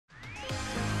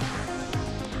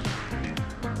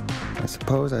I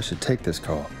suppose I should take this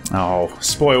call. Oh,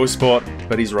 spoil sport,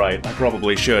 but he's right. I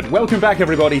probably should. Welcome back,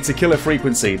 everybody, to Killer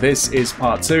Frequency. This is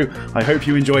part 2. I hope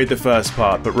you enjoyed the first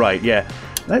part, but right, yeah.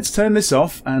 Let's turn this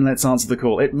off and let's answer the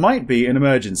call. It might be an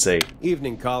emergency.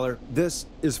 Evening, caller. This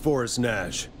is Forrest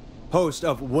Nash, host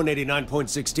of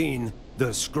 189.16,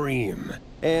 The Scream.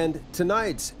 And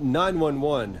tonight's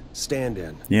 911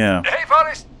 stand-in. Yeah. Hey,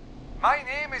 Forrest. My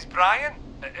name is Brian.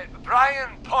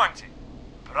 Brian Ponte.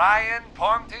 Brian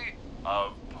Ponte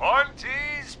of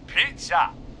Ponte's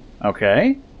Pizza.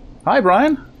 Okay. Hi,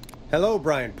 Brian. Hello,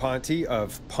 Brian Ponte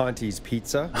of Ponte's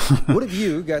Pizza. What have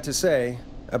you got to say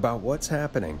about what's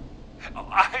happening? Oh,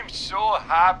 I'm so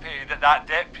happy that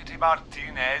Deputy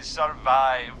Martinez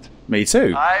survived. Me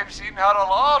too. I've seen her a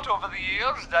lot over the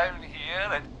years down here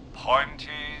at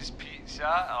Ponte's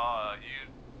Pizza. Oh, you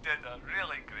did a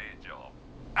really great job.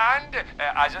 And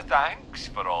as a thanks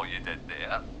for all you did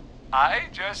there, I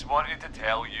just wanted to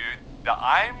tell you that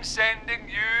I'm sending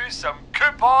you some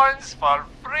coupons for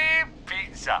free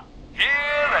pizza here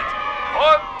at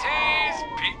Ponte's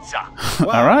Pizza.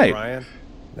 Wow, all right. Brian.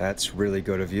 That's really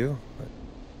good of you. But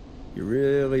you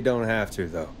really don't have to,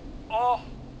 though. Oh,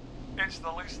 it's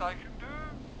the least I can do.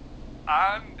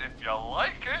 And if you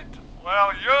like it,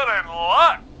 well, you're in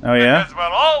luck. Oh, yeah? Because we're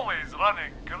always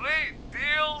running great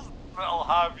deals that'll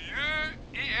have you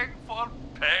eating for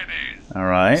pennies. All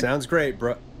right. Sounds great,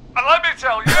 bro. And let me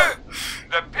tell you,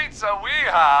 the pizza we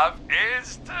have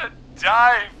is to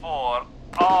die for.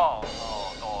 Oh,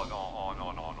 no.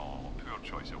 Poor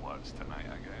choice of words tonight,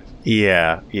 I guess.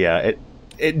 Yeah.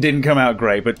 It didn't come out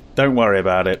great, but don't worry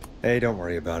about it. Hey, don't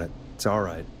worry about it. It's all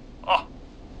right. Oh,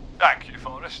 thank you,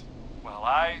 Forrest. Well,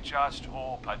 I just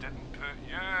hope I didn't put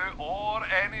you or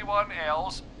anyone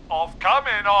else off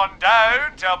coming on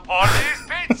down to Ponte's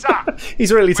Pizza.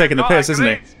 He's really taking the piss, We've isn't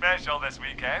got a he? great special this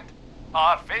weekend.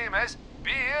 Our famous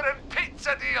beer and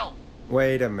pizza deal.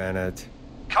 Wait a minute.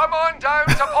 Come on down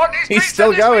to Ponte's He's Pizza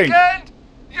still this going. weekend.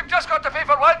 You've just got to pay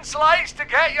for one slice to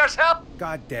get yourself.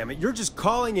 God damn it, you're just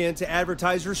calling in to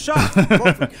advertise your shop.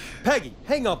 Peggy,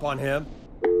 hang up on him.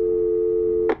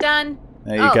 Done.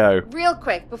 There you go. Real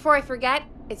quick, before I forget,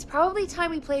 it's probably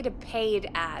time we played a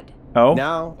paid ad. Oh,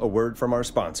 Now, a word from our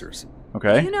sponsors.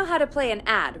 okay. You know how to play an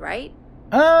ad, right?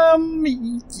 Do you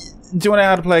want to know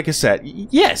how to play a cassette?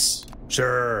 Yes.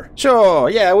 Sure. Sure,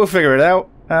 yeah, we'll figure it out.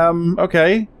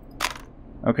 Okay.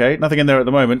 Okay, nothing in there at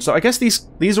the moment. So I guess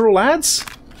these are all ads?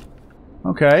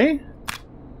 Okay.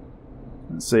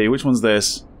 Let's see, which one's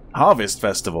this? Harvest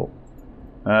Festival.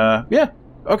 Yeah,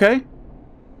 okay.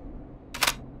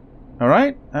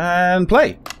 Alright, and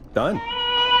play. Done.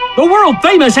 The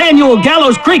world-famous annual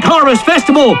Gallows Creek Harvest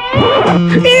Festival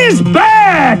is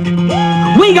back!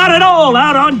 We got it all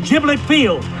out on Giblet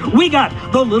Field. We got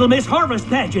the Little Miss Harvest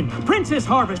Pageant, Princess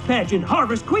Harvest Pageant,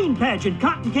 Harvest Queen Pageant,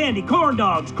 Cotton Candy, Corn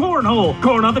Dogs, Cornhole,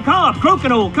 Corn on the Cob,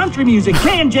 Crokinole, Country Music,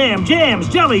 Can Jam, Jams,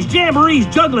 Jellies, Jamborees,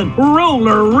 Juggling,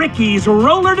 Roller Rickies,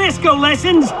 Roller Disco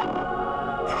Lessons,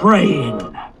 Praying.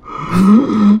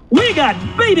 We got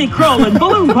baby crawling,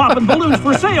 balloon popping, balloons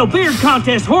for sale, beard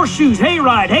contest, horseshoes,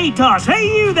 hayride, hay toss, hey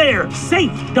you there,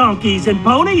 safe donkeys and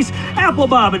ponies, apple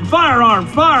bobbing, firearm,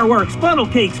 fireworks, funnel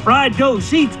cakes, fried dough,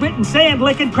 seed spitting, sand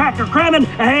licking, cracker cramming,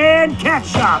 and cat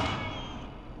shop.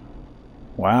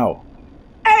 Wow.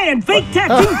 And fake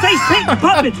tattoo, face painting,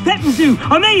 puppets, petting zoo,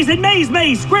 amazing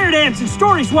maze, square dancing,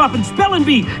 story swapping, spelling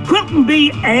bee, quilting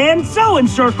bee, and sewing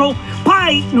circle,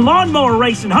 pie eating, lawnmower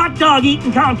racing, hot dog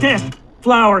eating contest,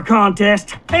 flower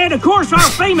contest, and of course our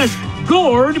famous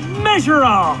gourd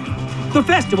measure-off. The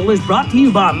festival is brought to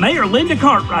you by Mayor Linda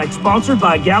Cartwright, sponsored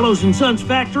by Gallows & Sons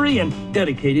Factory, and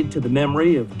dedicated to the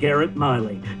memory of Garrett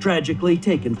Miley, tragically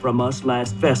taken from us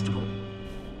last festival.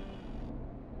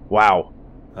 Wow.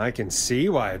 I can see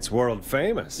why it's world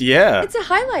famous. Yeah. It's a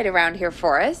highlight around here,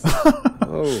 Forrest.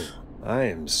 Oh, I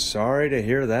am sorry to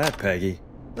hear that, Peggy.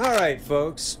 All right,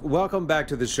 folks, welcome back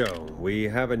to the show. We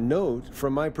have a note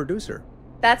from my producer.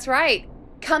 That's right.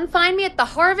 Come find me at the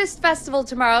Harvest Festival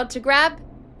tomorrow to grab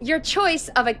your choice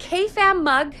of a K-Fam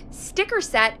mug, sticker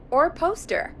set, or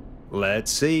poster. Let's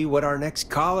see what our next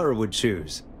caller would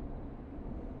choose.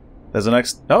 There's a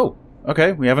next... Oh,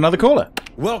 okay, we have another caller.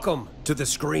 Welcome to The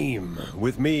Scream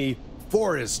with me,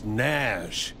 Forrest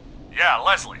Nash. Yeah,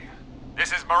 Leslie.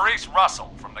 This is Maurice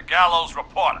Russell from the Gallows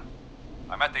Reporter.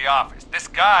 I'm at the office. This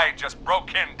guy just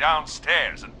broke in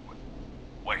downstairs and...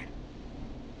 Wait.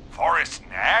 Forrest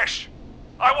Nash?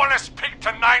 I want to speak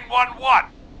to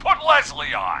 911. Put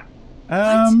Leslie on.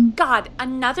 What? God,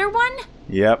 another one?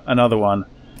 Yep, another one.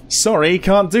 Sorry,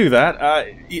 can't do that.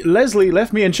 Leslie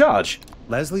left me in charge.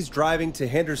 Leslie's driving to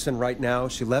Henderson right now.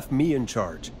 She left me in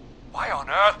charge. Why on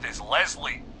earth is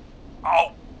Leslie?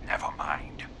 Oh, never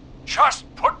mind.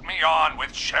 Just put me on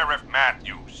with Sheriff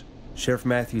Matthews. Sheriff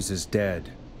Matthews is dead.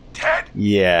 Dead?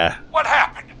 Yeah. What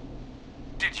happened?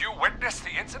 Did you witness the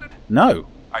incident? No.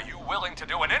 Are you willing to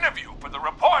do an interview for the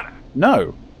reporter?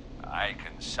 No. I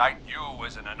can cite you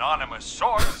as an anonymous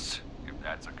source, if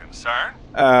that's a concern.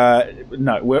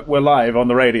 No, we're live on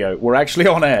the radio. We're actually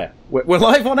on air. We're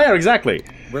live on air, exactly.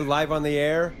 We're live on the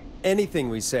air. Anything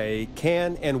we say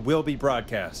can and will be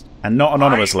broadcast. And not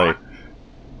anonymously.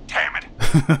 Damn it.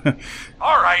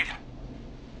 All right.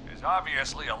 There's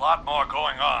obviously a lot more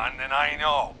going on than I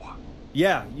know.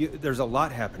 Yeah, there's a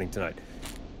lot happening tonight.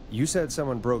 You said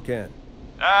someone broke in.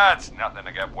 That's nothing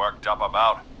to get worked up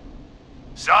about.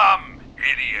 Some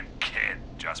idiot kid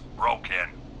just broke in,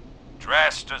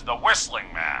 dressed as the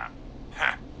Whistling Man.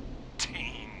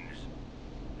 Teens.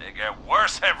 They get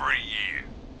worse every year.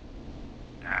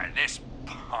 This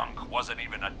punk wasn't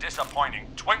even a disappointing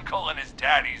twinkle in his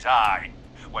daddy's eye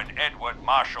when Edward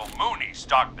Marshall Mooney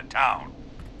stalked the town.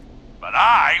 But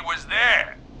I was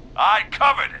there. I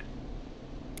covered it.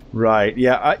 Right,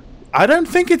 yeah, I don't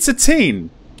think it's a teen.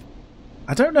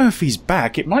 I don't know if he's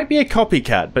back. It might be a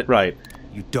copycat, but right.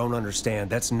 You don't understand.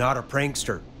 That's not a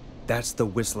prankster. That's the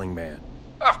Whistling Man.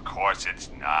 Of course it's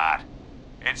not.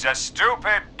 It's a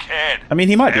stupid kid. I mean,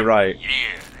 he might be right. Every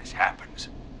year this happens.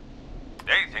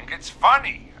 They think it's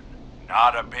funny.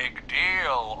 Not a big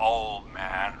deal, old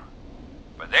man.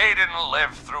 But they didn't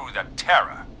live through the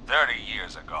terror 30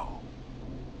 years ago.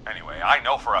 Anyway, I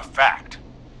know for a fact.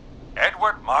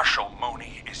 Edward Marshall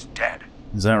Mooney is dead.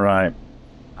 Is that right?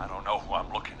 I don't know who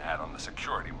I'm looking at on the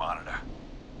security monitor.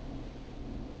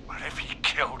 But if he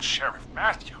killed Sheriff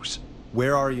Matthews...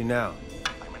 Where are you now?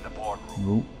 I'm in the boardroom.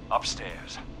 Ooh.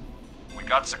 Upstairs. We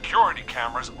got security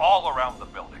cameras all around the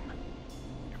building.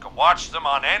 You can watch them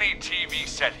on any TV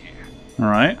set here.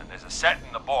 Alright. And there's a set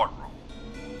in the boardroom.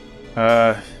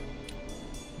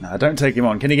 No, don't take him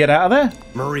on. Can he get out of there?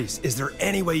 Maurice, is there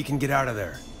any way you can get out of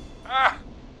there?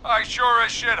 I sure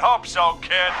as shit hope so,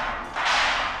 kid.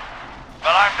 But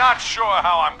I'm not sure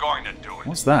how I'm going to do it.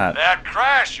 What's that? That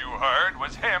crash you heard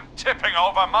was him tipping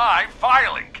over my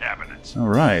filing cabinets.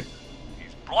 Alright.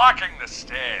 He's blocking the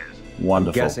stairs.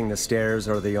 Wonderful. I'm guessing the stairs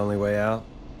are the only way out?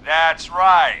 That's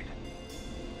right.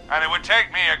 And it would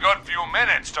take me a good few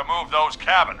minutes to move those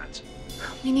cabinets.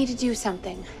 We need to do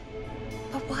something.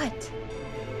 But what?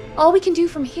 All we can do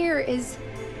from here is...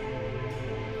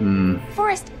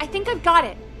 Forrest, I think I've got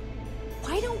it.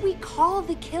 Why don't we call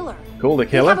the killer? Call the We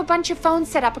killer? have a bunch of phones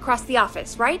set up across the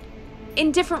office, right?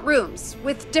 In different rooms,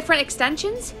 with different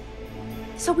extensions.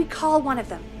 So we call one of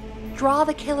them. Draw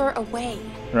the killer away.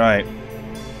 Right.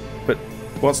 But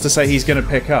what's to say he's going to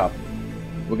pick up?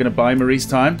 We're going to buy Maurice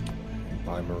time?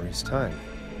 Buy Maurice time.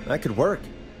 That could work.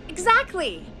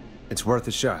 Exactly. It's worth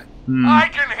a shot. I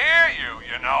can hear you,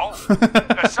 you know.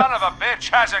 The son of a bitch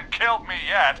hasn't killed me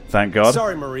yet. Thank God.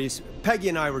 Sorry, Maurice. Peggy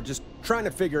and I were just trying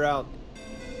to figure out...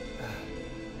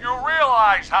 You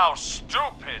realize how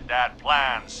stupid that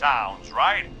plan sounds,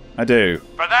 right? I do.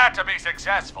 For that to be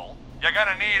successful, you're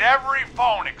gonna need every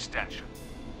phone extension.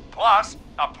 Plus,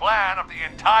 a plan of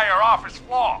the entire office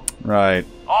floor. Right.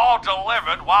 All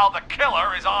delivered while the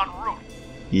killer is en route.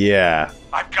 Yeah.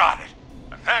 I've got it.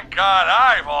 And thank God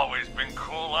I've always been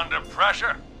cool under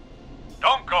pressure.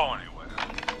 Don't go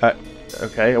anywhere.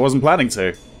 Okay, I wasn't planning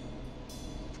to.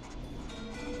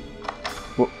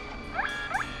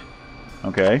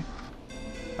 Okay.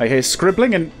 I hear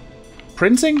scribbling and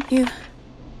printing?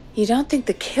 You don't think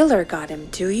the killer got him,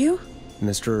 do you?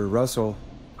 Mr. Russell.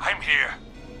 I'm here.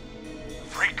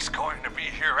 Freak's going to be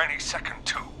here any second,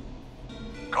 too.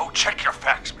 Go check your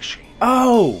fax machine.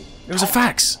 Oh! It was a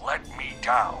fax. Let me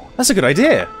down. That's a good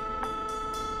idea.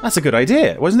 That's a good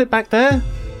idea. Wasn't it back there?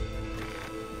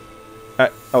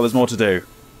 Oh, there's more to do.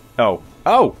 Oh.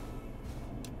 Oh!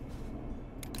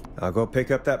 I'll go pick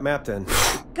up that map then.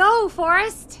 Go,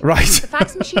 Forrest! Right. The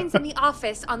fax machine's in the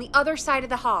office on the other side of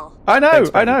the hall. I know, Thanks,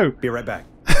 I Peggy. know. Be right back.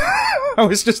 I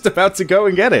was just about to go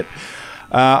and get it.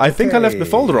 I think I left the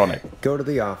folder on it. Go to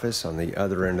the office on the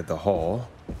other end of the hall.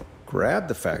 Grab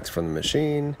the fax from the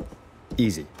machine.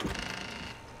 Easy.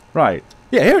 Right.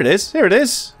 Yeah, here it is. Here it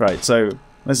is. Right, so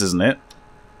this isn't it.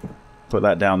 Put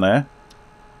that down there.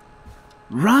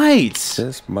 Right.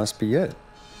 This must be it.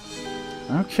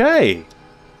 Okay.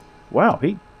 Wow,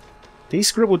 he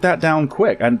scribbled that down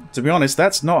quick, and to be honest,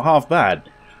 that's not half bad.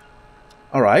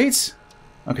 Alright.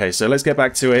 Okay, so let's get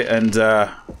back to it, and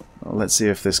let's see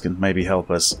if this can maybe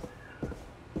help us.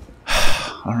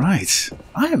 Alright.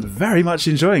 I am very much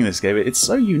enjoying this game. It's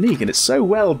so unique, and it's so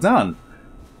well done.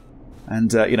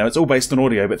 And, you know, it's all based on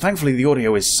audio, but thankfully the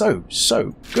audio is so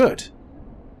good.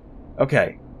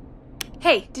 Okay.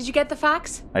 Hey, did you get the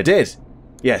fax? I did.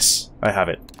 Yes, I have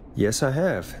it. Yes, I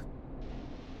have.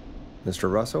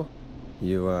 Mr. Russell,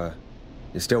 you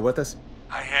still with us?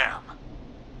 I am.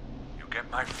 You get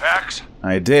my fax?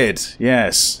 I did,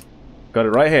 yes. Got it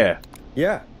right here.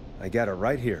 Yeah, I got it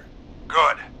right here.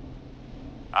 Good.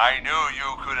 I knew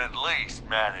you could at least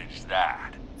manage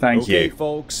that. Thank Okay, you.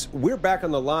 folks, we're back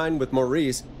on the line with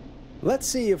Maurice. Let's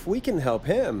see if we can help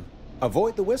him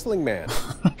avoid the Whistling Man.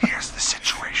 Here's the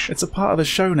situation. It's a part of the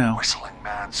show now. Whistling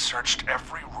Man searched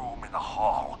every room in the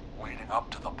hall leading up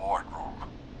to the boardroom.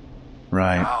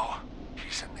 Right. Now,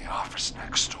 he's in the office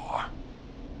next door.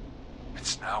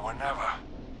 It's now or never.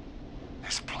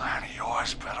 This plan of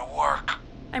yours better work.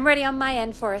 I'm ready on my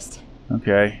end, Forrest.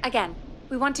 Okay. Again,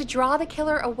 we want to draw the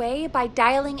killer away by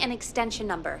dialing an extension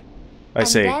number. I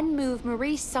see. And then move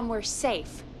Maurice somewhere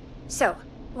safe. So,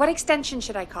 what extension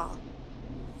should I call?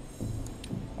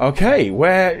 Okay,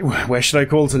 where should I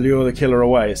call to lure the killer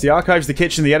away? It's the archives, the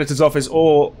kitchen, the editor's office,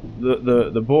 or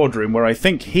the boardroom, where I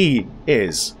think he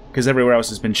is. Because everywhere else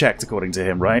has been checked, according to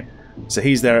him, right? So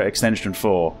he's there at extension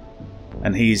 4.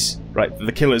 And he's... Right,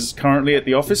 the killer's currently at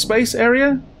the office space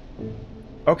area?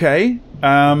 Okay.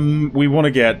 We want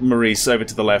to get Maurice over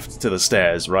to the left to the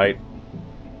stairs, right?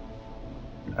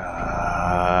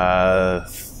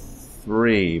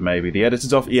 3, maybe. The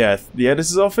editor's office? Yeah, the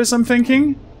editor's office, I'm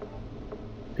thinking?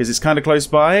 Because it's kind of close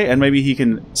by, and maybe he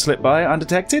can slip by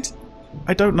undetected?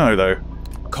 I don't know, though.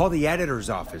 Call the editor's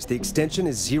office. The extension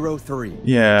is 03.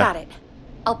 Yeah. Got it.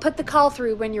 I'll put the call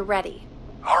through when you're ready.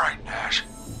 All right, Nash.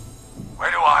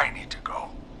 Where do I need to go?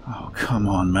 Oh, come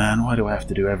on, man. Why do I have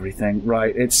to do everything?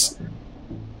 Right, it's...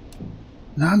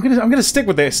 No, I'm gonna stick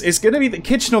with this. It's gonna be the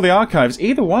kitchen or the archives.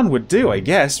 Either one would do, I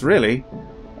guess, really.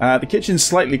 The kitchen's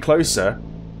slightly closer.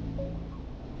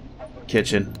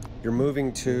 Kitchen. You're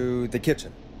moving to the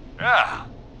kitchen. Yeah.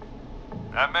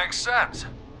 That makes sense.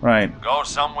 Right. Go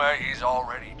somewhere he's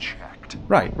already checked.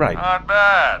 Right. Not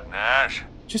bad, Nash.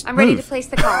 Just I'm move. ready to place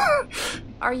the call.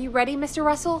 Are you ready, Mr.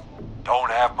 Russell?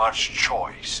 Don't have much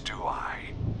choice, do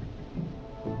I?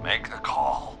 Make the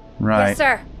call. Right. Yes,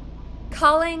 sir.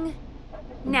 Calling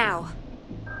now.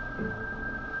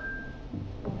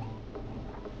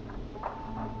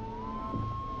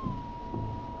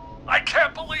 I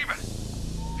can't believe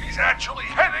it. He's actually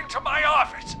heading to my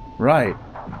office. Right.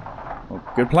 Well,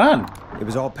 good plan. It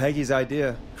was all Peggy's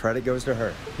idea. Credit goes to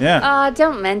her. Yeah.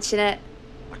 Don't mention it.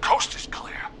 The coast is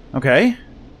clear. Okay.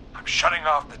 I'm shutting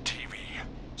off the TV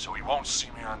so he won't see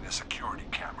me on the security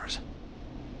cameras.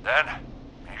 Then,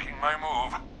 making my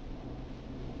move.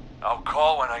 I'll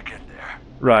call when I get there.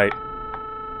 Right.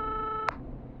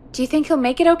 Do you think he'll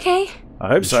make it okay? I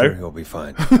hope I'm so. sure he'll be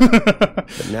fine.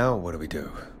 But now, what do we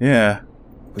do? Yeah.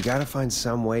 We gotta find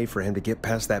some way for him to get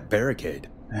past that barricade.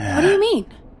 What do you mean?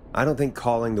 I don't think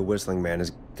calling the Whistling Man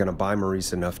is gonna buy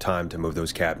Maurice enough time to move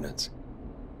those cabinets.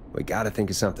 We gotta think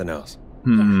of something else.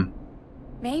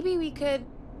 Maybe we could...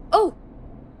 Oh!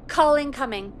 Call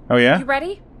incoming. Oh, yeah? You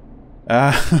ready?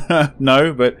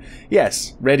 No, but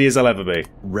yes. Ready as I'll ever be.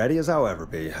 Ready as I'll ever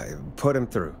be. Put him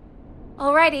through.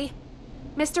 Alrighty.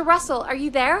 Mr. Russell, are you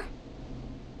there?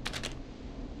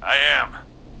 I am.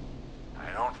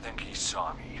 I don't think he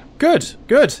saw me. Good.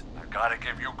 I gotta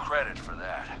give you credit for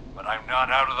that, but I'm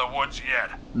not out of the woods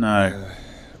yet. No.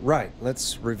 Right,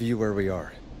 let's review where we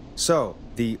are. So,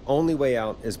 the only way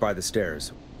out is by the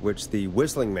stairs, which the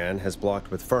Whistling Man has blocked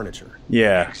with furniture.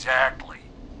 Yeah. Exactly.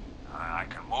 I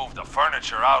can move the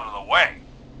furniture out of the way,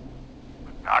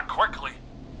 but not quickly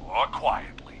or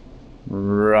quietly.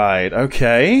 Right,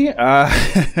 okay.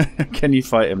 Can you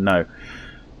fight him? No.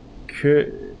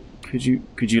 Could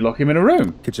you lock him in a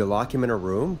room? Could you lock him in a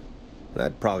room?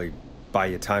 That'd probably buy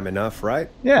you time enough, right?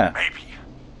 Yeah. Maybe.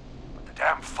 But the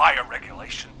damn fire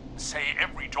regulations say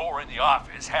every door in the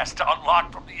office has to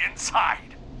unlock from the inside.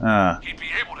 He'd be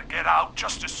able to get out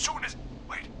just as soon as...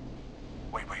 Wait.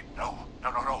 No.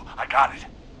 I got it.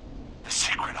 The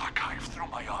secret archive through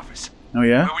my office. Oh,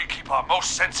 yeah? Where we keep our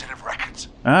most sensitive records.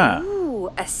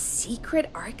 Ooh, a secret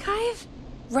archive?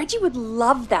 Reggie would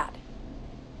love that.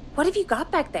 What have you got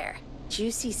back there?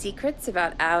 Juicy secrets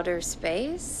about outer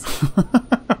space?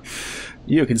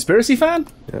 You a conspiracy fan?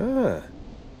 I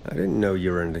didn't know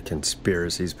you were into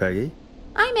conspiracies, Peggy.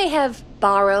 I may have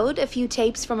borrowed a few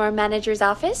tapes from our manager's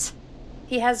office.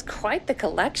 He has quite the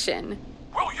collection.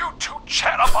 Will you two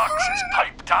chatterboxes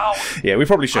pipe down? Yeah, we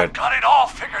probably I've should. got it all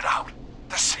figured out.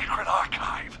 The secret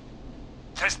archive.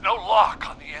 There's no lock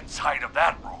on the inside of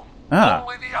that room.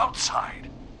 Only the outside.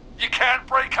 You can't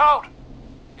break out.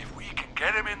 If we can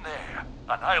get him in there,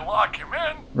 and I lock him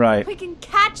in... Right. We can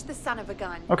catch the son of a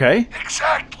gun. Okay.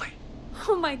 Exactly.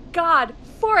 Oh my god.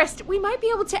 Forrest, we might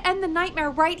be able to end the nightmare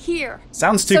right here.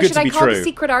 Sounds too good to be So should I call true. the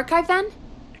secret archive then?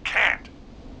 You can't.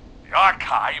 The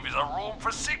archive is a room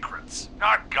for secrets,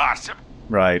 not gossip.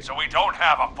 Right. So we don't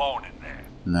have a phone in there.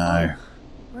 No.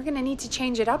 We're gonna need to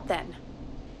change it up then.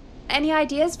 Any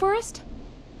ideas, Forrest?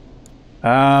 A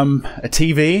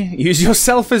TV? Use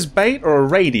yourself as bait or a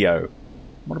radio?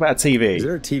 What about a TV? Is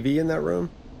there a TV in that room?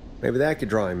 Maybe that could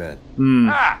draw him in.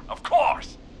 Of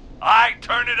course. I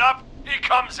turn it up, he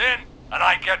comes in, and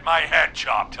I get my head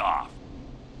chopped off.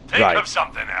 Think Right. of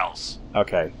something else.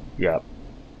 Okay, yeah.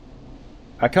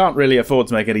 I can't really afford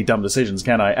to make any dumb decisions,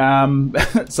 can I?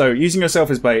 So using yourself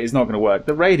as bait is not going to work.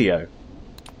 The radio.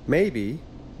 Maybe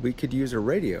we could use a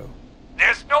radio.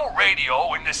 There's no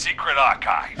radio in the secret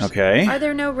archives. Okay. Are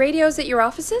there no radios at your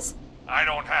offices? I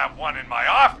don't have one in my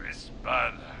office,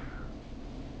 but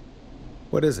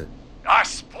What is it? our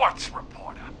sports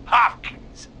reporter,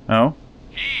 Hopkins, Oh?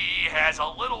 he has a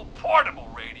little portable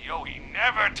radio he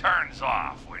never turns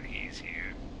off when he's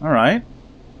here. Alright.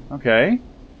 Okay.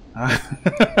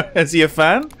 Is he a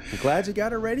fan? I'm glad you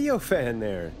got a radio fan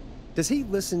there. Does he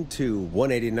listen to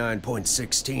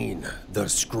 189.16, The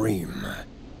Scream?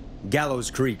 Gallows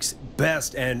Creek's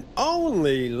best and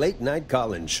only late-night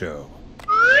call-in show.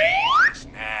 Jesus,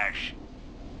 Nash.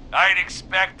 I'd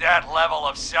expect that level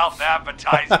of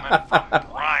self-advertisement from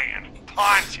Brian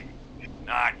Ponty,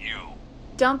 not you.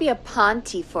 Don't be a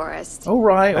Ponty, Forrest.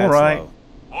 Alright, That's alright. low.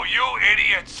 Will you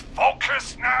idiots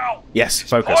focus now? Yes,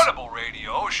 focus. Portable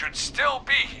radio should still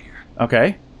be here.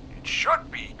 Okay. It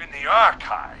should be in the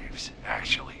archives,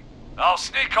 actually. I'll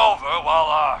sneak over while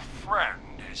our friend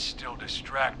is still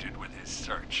distracted with his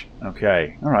search.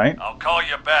 Okay. Alright. I'll call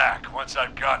you back once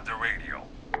I've got the radio.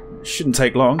 Shouldn't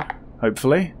take long,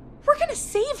 hopefully. We're gonna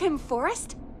save him,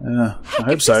 Forrest. I Heck, hope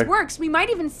if so. this works, we might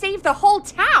even save the whole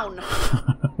town.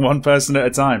 One person at a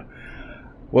time.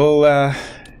 Well,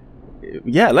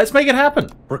 yeah, let's make it happen.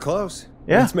 We're close.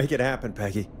 Yeah. Let's make it happen,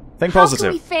 Peggy. Think How positive.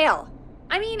 can we fail?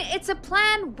 I mean, it's a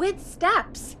plan with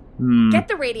steps. Hmm. Get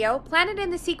the radio, plant it in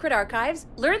the secret archives,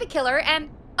 lure the killer, and...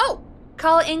 Oh!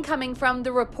 Call incoming from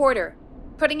the reporter.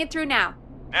 Putting it through now.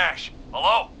 Nash,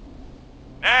 hello?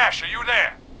 Nash, are you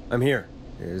there? I'm here.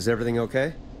 Is everything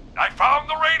okay? I found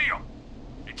the radio.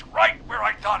 It's right where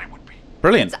I thought it would be.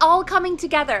 Brilliant. It's all coming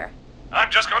together. I'm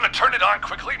just going to turn it on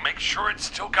quickly, make sure it's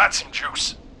still got some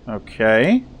juice.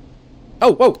 Okay.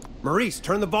 Oh, whoa. Maurice,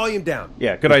 turn the volume down.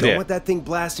 Yeah, good We idea. Don't want that thing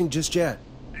blasting just yet.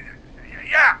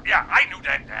 Yeah, I knew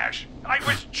that, Nash. I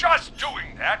was just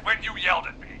doing that when you yelled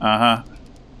at me. Uh-huh.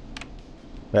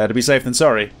 Better be safe than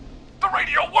sorry. The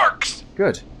radio works.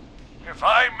 Good. If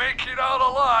I make it out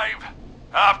alive,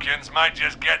 Hopkins might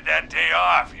just get that day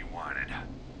off he wanted.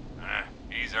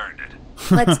 He's earned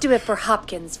it. Let's do it for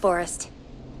Hopkins, Forrest.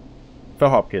 For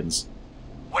Hopkins.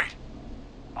 Wait.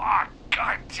 Ah,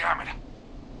 God damn it.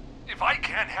 If I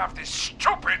can't have this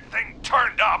stupid thing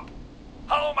turned up,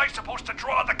 how am I supposed to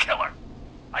draw the killer?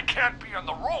 I can't be in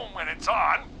the room when it's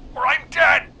on, or I'm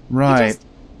dead. Right.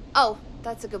 Oh,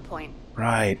 that's a good point.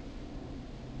 Right.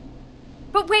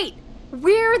 But wait!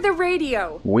 We're the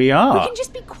radio! We We are. can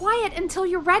just be quiet until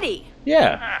you're ready.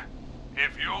 Yeah.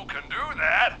 If you can do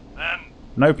that, then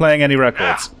No playing any yeah,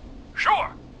 records.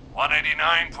 sure.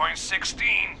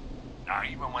 189.16. Now,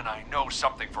 even when I know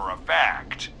something for a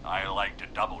fact, I like to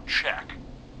double check.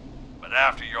 But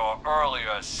after your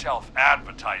earlier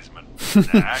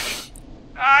self-advertisement, Nash,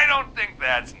 I don't think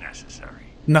that's necessary.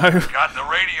 No. Got the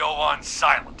radio on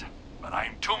silent, but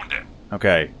I'm tuned in.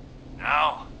 Okay.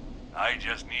 Now, I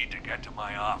just need to get to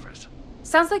my office.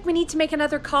 Sounds like we need to make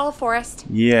another call, Forrest.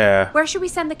 Yeah. Where should we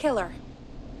send the killer?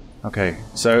 Okay.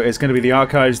 So it's going to be the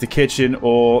archives, the kitchen,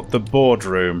 or the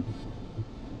boardroom.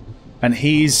 And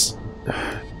he's...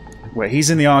 Wait, he's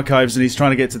in the archives and he's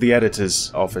trying to get to the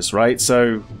editor's office, right?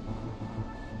 So...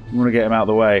 we want to get him out of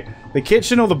the way. The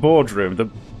kitchen or the boardroom?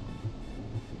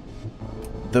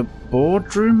 The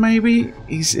boardroom, maybe?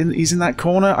 He's in that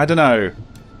corner? I don't know.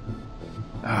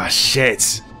 Ah,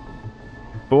 shit.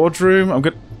 Boardroom? I'm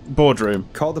good. Boardroom.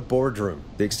 Call the boardroom.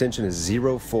 The extension is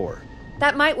 04.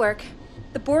 That might work.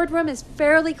 The boardroom is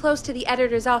fairly close to the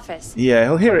editor's office. Yeah,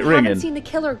 he'll hear it We haven't ringing. seen the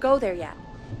killer go there yet.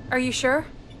 Are you sure?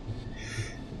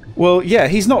 Well, yeah,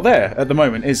 he's not there at the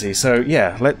moment, is he? So,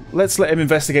 yeah, let's let him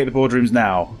investigate the boardrooms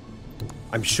now.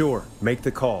 I'm sure. Make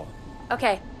the call.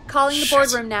 Okay, calling the Shit.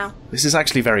 boardroom now. This is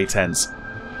actually very tense.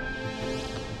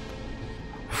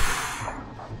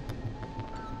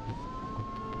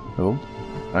 Oh,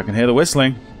 I can hear the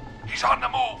whistling. He's on the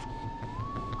move.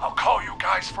 I'll call you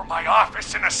guys from my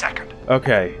office in a second.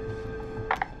 Okay.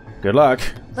 Good luck.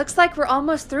 Looks like we're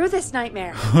almost through this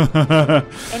nightmare.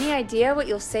 Any idea what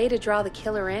you'll say to draw the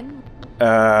killer in?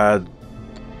 I'll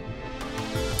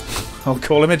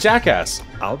call him a jackass.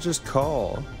 I'll just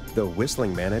call the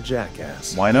Whistling Man a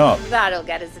jackass. Why not? That'll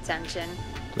get his attention.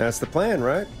 That's the plan,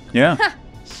 right? Yeah.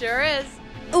 Sure is.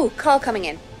 Ooh, call coming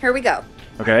in. Here we go.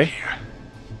 Okay. Here.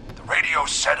 The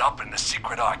radio's set up in the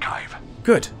secret archive.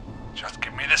 Good. Just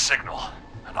give me the signal,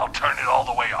 and I'll turn it all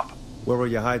the way up. Where will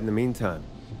you hide in the meantime?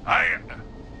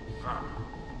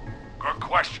 Good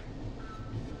question.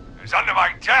 It's under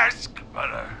my desk, but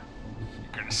you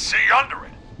can see under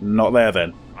it. Not there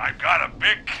then. I've got a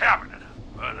big cabinet,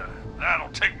 but that'll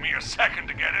take me a second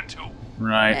to get into.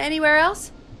 Right. Anywhere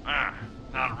else?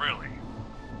 Not really.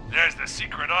 There's the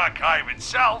secret archive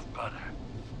itself, but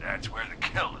that's where the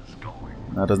killer's going.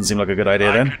 That doesn't seem like a good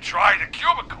idea I then. could try the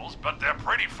cubicles, but they're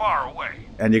pretty far away.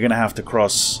 And you're gonna have to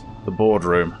cross the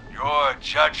boardroom. Your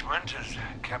judgment has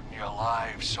kept me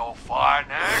alive so far,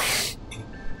 Nash.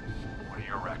 What do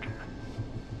you reckon?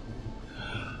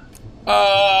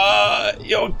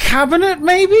 Your cabinet,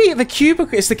 maybe? The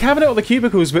cubicle. It's the cabinet or the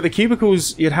cubicles, but the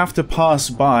cubicles, you'd have to pass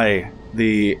by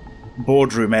the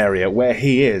boardroom area where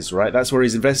he is, right? That's where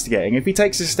he's investigating. If he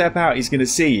takes a step out, he's going to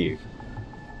see you.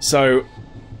 So,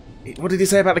 what did he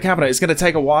say about the cabinet? It's going to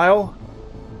take a while?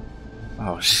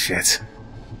 Oh, shit.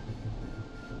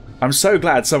 I'm so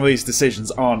glad some of these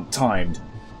decisions aren't timed.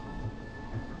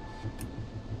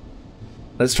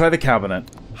 Let's try the cabinet.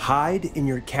 Hide in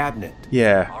your cabinet.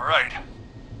 Yeah. All right.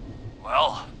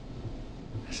 Well,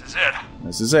 this is it.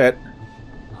 This is it.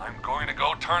 I'm going to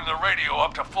go turn the radio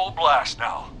up to full blast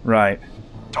now. Right.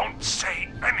 Don't say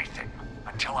anything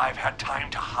until I've had time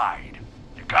to hide.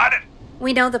 You got it?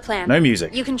 We know the plan. No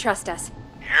music. You can trust us.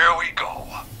 Here we go.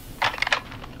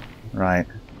 Right.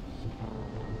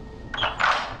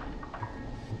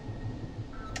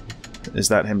 Is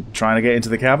that him trying to get into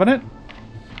the cabinet?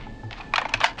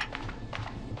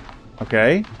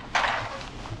 Okay.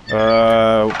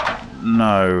 No.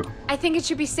 I think it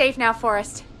should be safe now,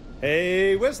 Forrest.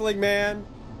 Hey, Whistling Man.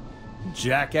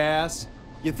 Jackass.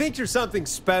 You think you're something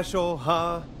special,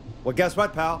 huh? Well, guess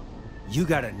what, pal? You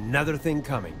got another thing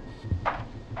coming.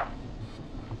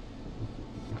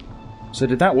 So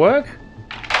did that work?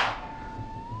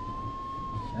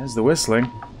 There's the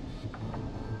whistling.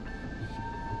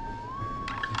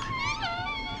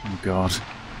 Oh, God.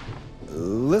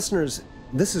 Listeners,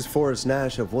 this is Forrest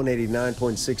Nash of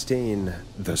 189.16,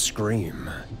 The Scream.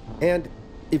 And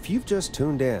if you've just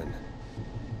tuned in,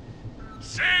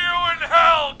 See you in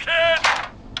hell, kid!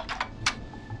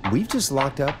 we've just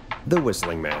locked up the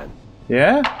Whistling Man.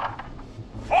 Yeah?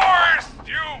 Forrest,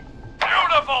 you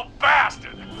beautiful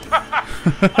bastard!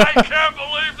 I can't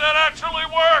believe that actually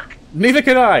worked! Neither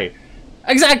can I.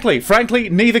 Exactly. Frankly,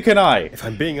 neither can I. If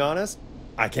I'm being honest,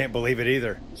 I can't believe it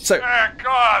either. So, Thank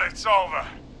God it's over.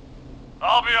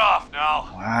 I'll be off now.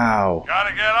 wow.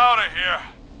 Gotta get out of here.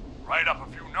 Write up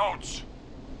a few notes.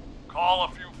 Call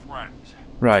a few friends.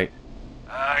 Right.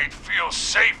 I'd feel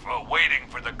safer waiting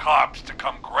for the cops to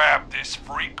come grab this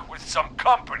freak with some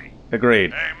company.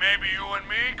 Agreed. Hey, maybe you and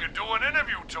me could do an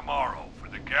interview tomorrow for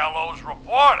the Gallows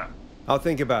Reporter. I'll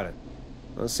think about it.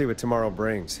 Let's see what tomorrow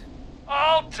brings.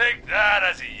 I'll take that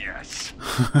as a yes.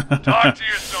 Talk to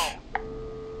you soon.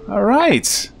 All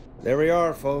right. There we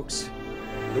are, folks.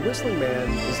 The Whistling Man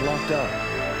is locked up.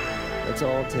 Let's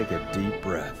all take a deep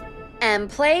breath. And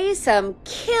play some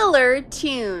killer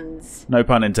tunes. No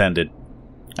pun intended.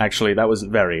 Actually, that was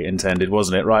very intended,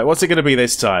 wasn't it? Right, what's it going to be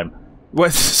this time?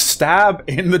 What? Stab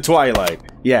in the twilight.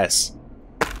 Yes.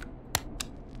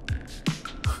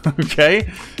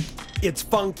 Okay. It's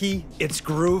funky, it's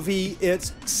groovy,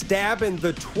 it's Stab in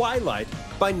the Twilight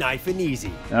by Knife and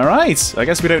Easy. All right. I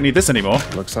guess we don't need this anymore.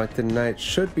 Looks like the night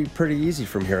should be pretty easy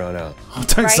from here on out. Oh,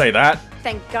 don't Right? say that.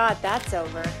 Thank God that's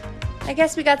over. I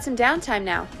guess we got some downtime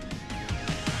now.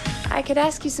 I could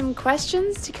ask you some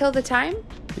questions to kill the time?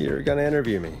 You're gonna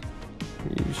interview me.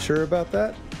 You sure about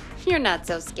that? You're not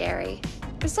so scary.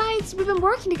 Besides, we've been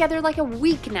working together like a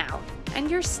week now, and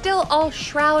you're still all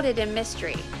shrouded in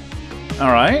mystery.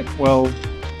 All right. Well,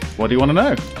 what do you want to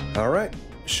know? All right,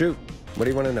 shoot. What do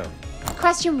you want to know?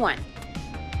 Question 1.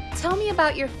 Tell me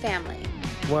about your family.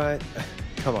 What?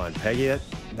 Come on, Peggy.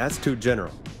 That's too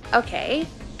general. Okay.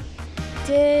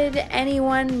 Did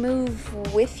anyone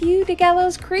move with you to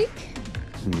Gallows Creek?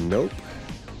 Nope.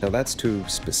 Now that's too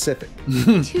specific.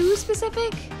 Too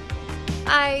specific?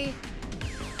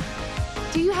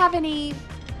 Do you have any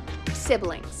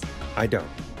siblings? I don't.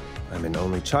 I'm an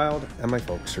only child, and my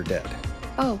folks are dead.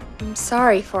 Oh, I'm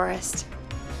sorry, Forrest.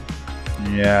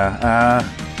 Yeah,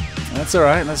 that's all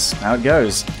right. That's how it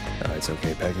goes. It's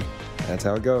okay, Peggy. That's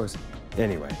how it goes.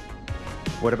 Anyway,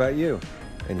 what about you?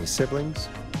 Any siblings?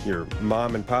 Your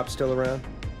mom and pop still around?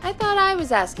 I thought I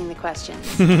was asking the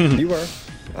questions. You are.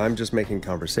 I'm just making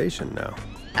conversation now.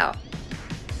 Oh.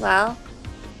 Well,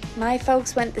 my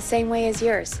folks went the same way as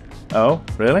yours. Oh,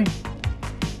 really?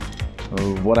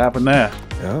 Oh, what happened there?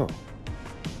 Oh.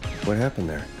 What happened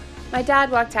there? My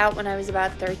dad walked out when I was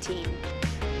about 13.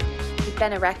 He'd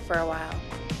been a wreck for a while.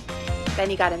 Then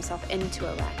he got himself into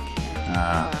a wreck.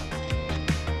 Well,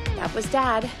 that was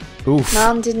Dad. Oof.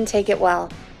 Mom didn't take it well.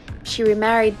 She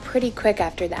remarried pretty quick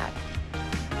after that.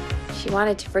 She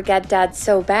wanted to forget Dad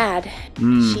so bad.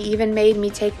 She even made me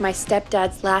take my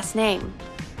stepdad's last name.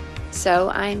 So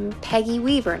I'm Peggy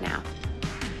Weaver now.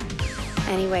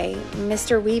 Anyway,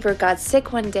 Mr. Weaver got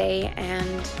sick one day,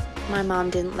 and my mom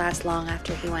didn't last long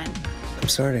after he went. I'm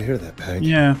sorry to hear that, Peg.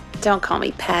 Yeah. Don't call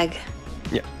me Peg.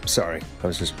 Yeah, sorry. I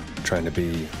was just trying to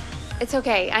be... It's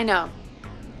okay, I know.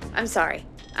 I'm sorry.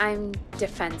 I'm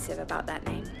defensive about that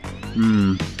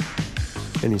name.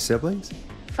 Any siblings?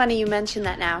 Funny you mention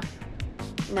that now.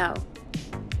 No.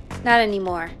 Not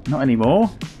anymore. Not anymore?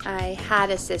 I had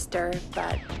a sister,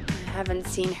 but I haven't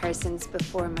seen her since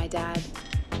before my dad.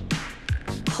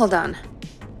 Hold on.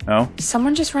 Oh?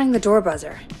 Someone just rang the door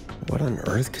buzzer. What on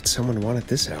earth could someone want at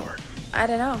this hour? I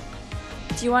don't know.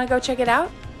 Do you want to go check it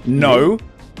out? No.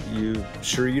 You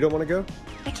sure you don't want to go?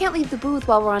 I can't leave the booth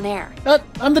while we're on air.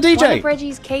 I'm the One DJ. of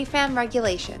Reggie's K-Fam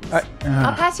regulations. I-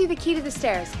 I'll pass you the key to the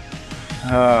stairs.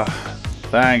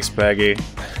 Thanks, Peggy.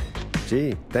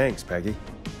 Gee, thanks, Peggy.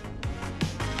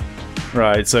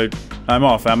 Right, so I'm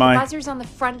off, am I? Buzzer's on the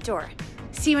front door.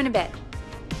 See you in a bit.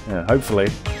 Yeah, hopefully.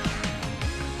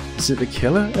 Is it the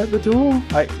killer at the door?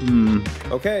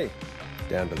 Okay,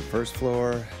 down to the first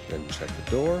floor, then check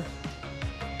the door.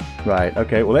 Right,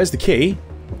 okay, well there's the key.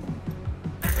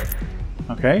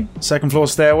 Okay, second floor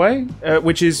stairway,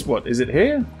 which is, what, is it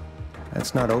here?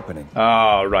 That's not opening.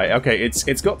 Oh, right, okay,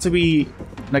 it's got to be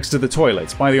next to the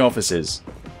toilets, by the offices.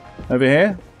 Over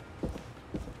here?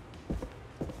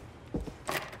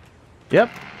 Yep,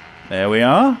 there we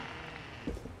are.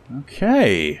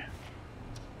 Okay.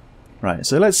 Right,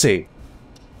 so let's see.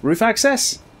 Roof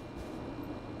access?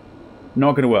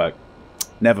 Not gonna work.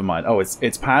 Never mind. Oh,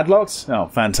 it's padlocked? Oh,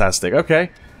 fantastic.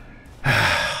 Okay.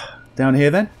 Down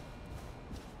here then?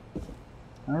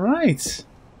 Alright.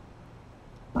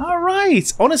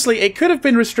 Alright. Honestly, it could have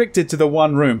been restricted to the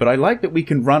one room, but I like that we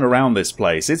can run around this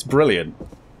place. It's brilliant.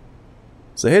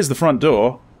 So here's the front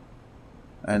door.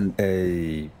 And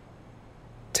A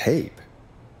tape.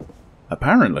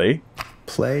 apparently...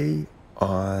 Play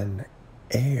on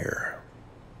air.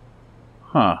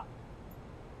 Huh.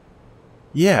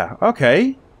 Yeah,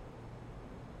 okay.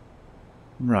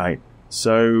 Right,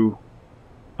 so...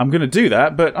 I'm going to do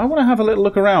that, but I want to have a little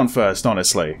look around first,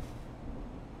 honestly.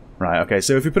 Right, okay,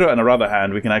 so if we put it on our other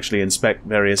hand, we can actually inspect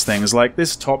various things like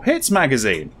this Top Hits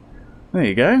magazine. There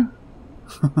you go.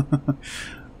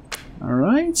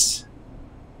 Alright.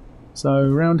 So,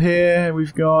 around here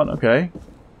we've got... Okay.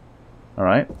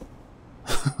 Alright.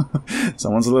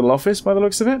 Someone's a little office by the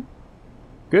looks of it.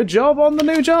 Good job on the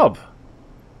new job.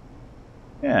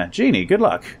 Yeah, Genie, good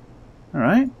luck.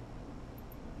 Alright.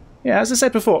 Yeah, as I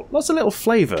said before, lots of little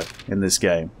flavour in this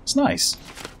game. It's nice.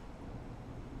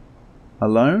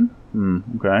 Alone?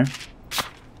 Okay.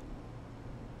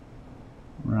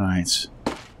 Right.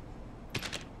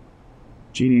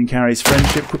 Genie and Carrie's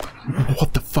friendship...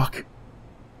 What the fuck?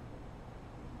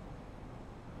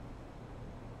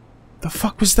 The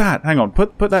fuck was that? Hang on,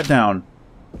 put that down.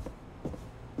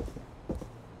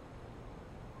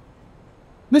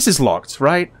 This is locked,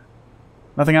 right?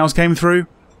 Nothing else came through?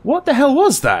 What the hell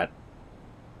was that?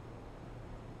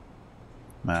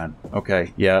 Man,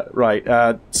 okay, yeah,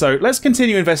 right. So let's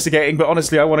continue investigating, but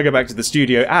honestly I want to go back to the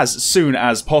studio as soon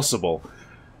as possible.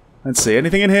 Let's see,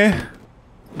 anything in here?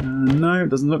 No,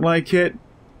 doesn't look like it.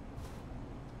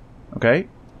 Okay.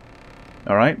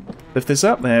 Alright, lift this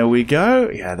up, there we go.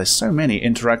 Yeah, there's so many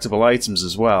interactable items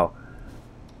as well.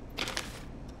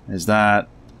 Is that...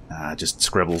 just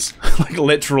scribbles. Like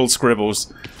literal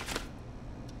scribbles.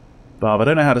 Bob, I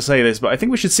don't know how to say this, but I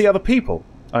think we should see other people.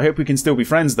 I hope we can still be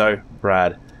friends, though,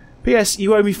 Brad. P.S.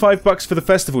 You owe me $5 for the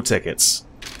festival tickets.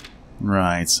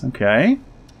 Right, okay.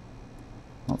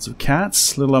 Lots of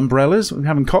cats, little umbrellas. We're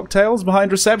having cocktails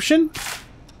behind reception.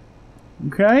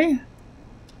 Okay. Can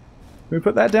we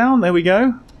put that down? There we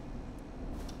go.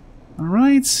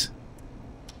 Alright.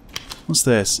 What's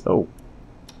this? Oh.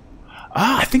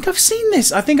 Ah, I think I've seen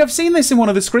this. I think I've seen this in one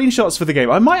of the screenshots for the game.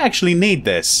 I might actually need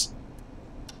this.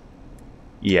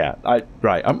 Yeah,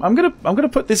 right. I'm gonna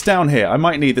put this down here. I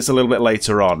might need this a little bit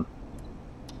later on.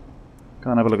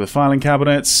 Go and have a look at the filing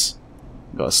cabinets.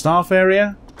 Got a staff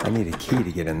area. I need a key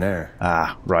to get in there.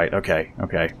 Ah, right. Okay.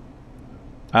 Okay.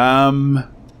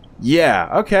 Yeah.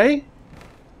 Okay.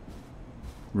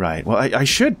 Right. Well, I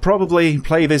should probably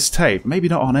play this tape. Maybe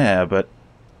not on air, but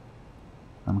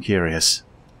I'm curious.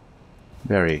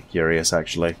 Very curious,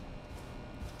 actually.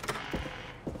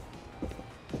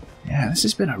 Yeah, this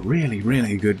has been a really,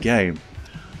 really good game.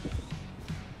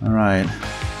 Alright.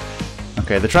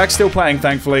 Okay, the track's still playing,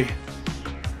 thankfully.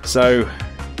 So,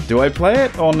 do I play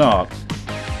it or not?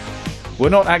 We're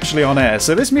not actually on air,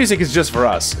 so this music is just for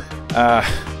us.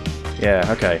 Yeah,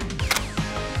 okay.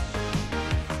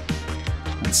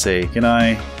 Let's see, can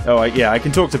I... Oh, yeah, I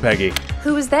can talk to Peggy.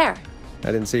 Who was there?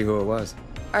 I didn't see who it was.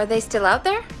 Are they still out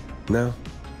there? No.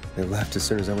 They left as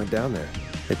soon as I went down there.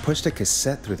 They pushed a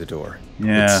cassette through the door.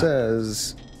 Yeah. It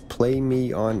says, "Play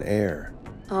me on air."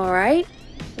 Alright.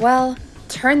 Well,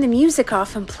 turn the music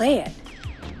off and play it.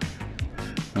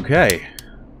 Okay.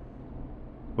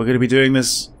 We're going to be doing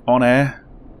this on air?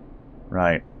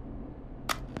 Right.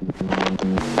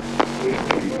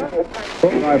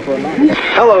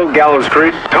 Hello, Gallows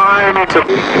Creek. Time to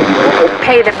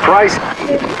Pay the price.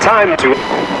 Time to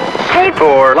pay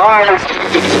for lives.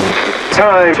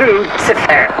 Time to sit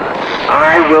there.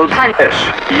 I will punish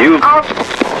you.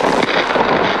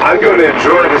 I'm going to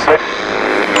enjoy this.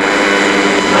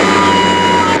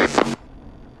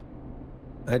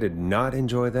 I did not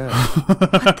enjoy that.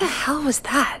 What the hell was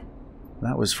that?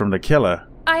 That was from the killer.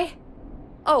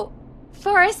 Oh,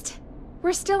 Forrest,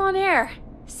 we're still on air.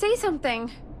 Say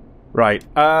something. Right.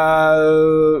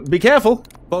 Be careful.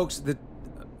 Folks,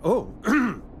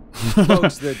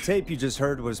 Folks, the tape you just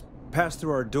heard was passed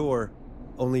through our door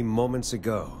only moments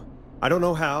ago. I don't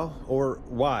know how or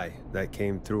why that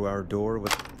came through our door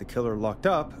with the killer locked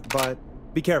up, but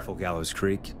be careful, Gallows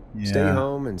Creek. Yeah. Stay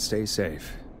home and stay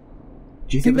safe.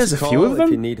 Do you think Give us there's a call few of them?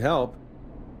 If you need help,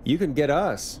 you can get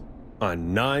us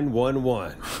on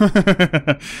 911.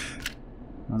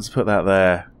 Let's put that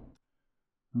there.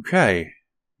 Okay.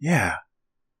 Yeah.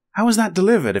 How is that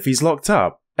delivered if he's locked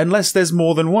up? Unless there's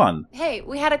more than one. Hey,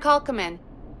 we had a call come in.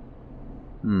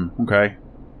 Okay.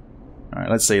 Alright,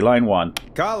 let's see. Line 1.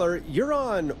 Caller, you're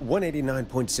on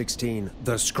 189.16,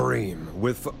 The Scream,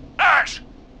 with... Ash!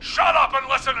 Shut up and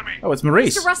listen to me! Oh, it's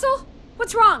Maurice. Mr. Russell?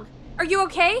 What's wrong? Are you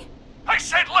okay? I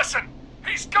said listen!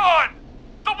 He's gone!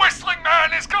 The whistling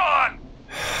man is gone!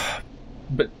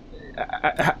 But...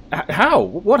 how?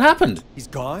 What happened? He's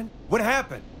gone? What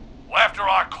happened? Well, after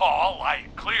our call, I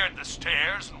cleared the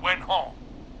stairs and went home.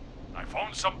 I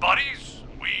phoned some buddies,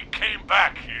 and we came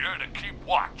back here to keep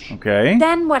watch. Okay.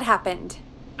 Then what happened?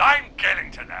 I'm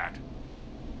getting to that.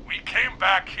 We came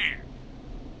back here.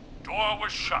 Door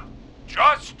was shut,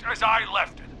 just as I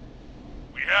left it.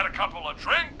 We had a couple of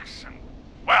drinks, and,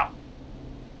 well,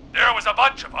 there was a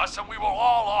bunch of us, and we were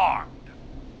all armed.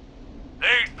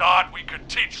 They thought we could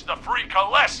teach the freak a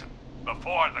lesson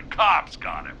before the cops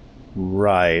got him.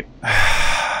 Right.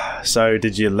 So,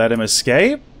 did you let him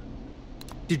escape?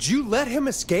 Did you let him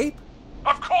escape?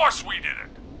 Of course we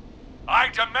didn't. I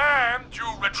demand you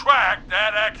retract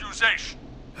that accusation.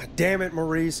 Damn it,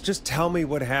 Maurice. Just tell me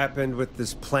what happened with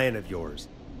this plan of yours.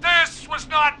 This was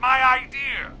not my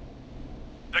idea.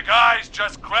 The guys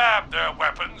just grabbed their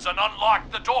weapons and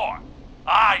unlocked the door.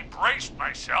 I braced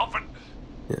myself and...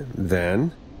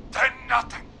 Then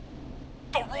nothing.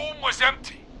 The room was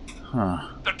empty. Huh.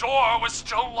 The door was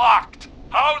still locked.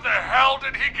 How the hell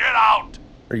did he get out?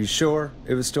 Are you sure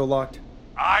it was still locked?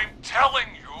 I'm telling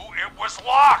you, it was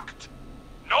locked.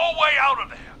 No way out of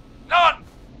there. None.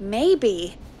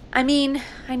 Maybe. I mean,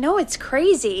 I know it's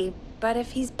crazy, but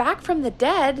if he's back from the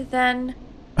dead, then...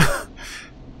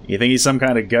 You think he's some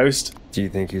kind of ghost? Do you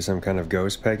think he's some kind of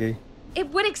ghost, Peggy? It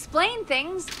would explain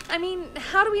things. I mean,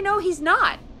 how do we know he's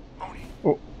not? Mooney.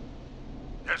 Oh.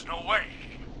 There's no way.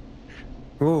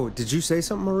 Oh, did you say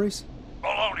something, Maurice?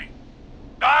 Baloney.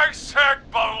 I said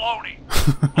baloney.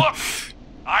 Look,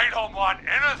 I don't want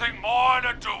anything more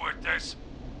to do with this.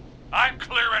 I'm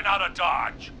clearing out of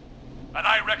Dodge. And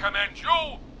I recommend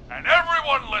you and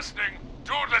everyone listening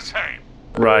do the same.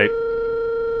 Right.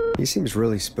 He seems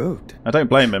really spooked. I don't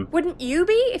blame him. Wouldn't you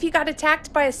be if you got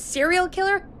attacked by a serial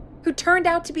killer who turned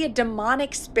out to be a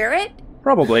demonic spirit?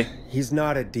 Probably. He's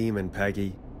not a demon,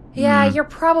 Peggy. Yeah, you're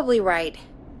probably right.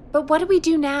 But what do we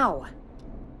do now?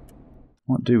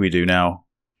 What do we do now?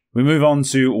 We move on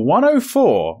to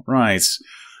 104. Right.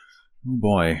 Oh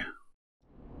boy.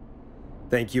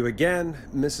 Thank you again,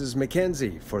 Mrs.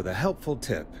 Mackenzie, for the helpful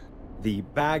tip. The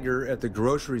bagger at the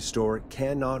grocery store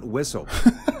cannot whistle.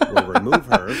 We'll remove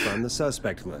her from the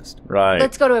suspect list. Right.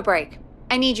 Let's go to a break.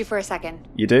 I need you for a second.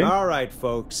 You do? All right,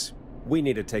 folks. We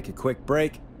need to take a quick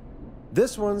break.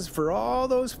 This one's for all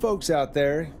those folks out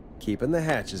there keeping the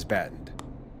hatches battened.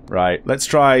 Right, let's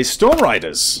try Storm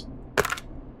Riders.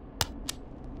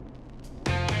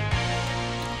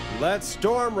 Let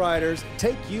Storm Riders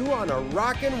take you on a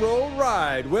rock and roll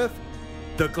ride with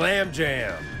the Glam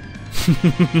Jam.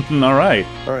 All right.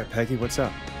 All right, Peggy, what's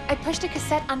up? I pushed a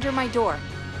cassette under my door.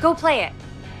 Go play it.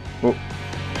 Oh,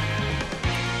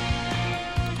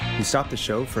 You stopped the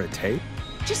show for a tape?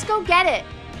 Just go get it.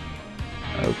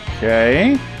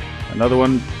 okay. Another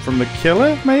one from the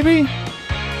killer, maybe?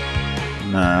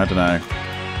 No, I don't know.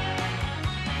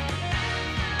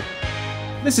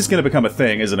 This is going to become a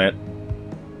thing, isn't it?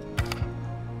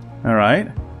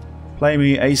 Alright. Play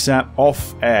me ASAP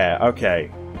off air.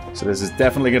 Okay. So this is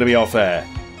definitely going to be off air.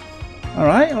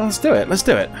 Alright, well, let's do it. Let's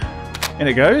do it. In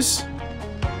it goes.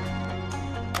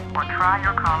 Or try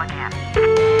your call again.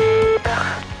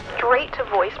 Straight to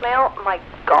voicemail? My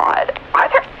God. Are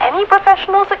there any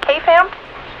professionals at KFAM?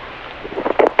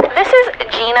 This is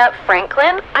Gina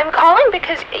Franklin. I'm calling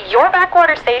because your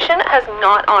backwater station has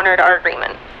not honored our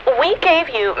agreement. We gave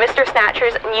you Mr.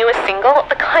 Snatcher's newest single,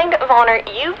 the kind of honor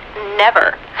you've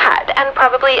never had and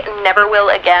probably never will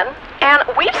again. And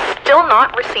we've still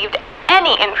not received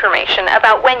any information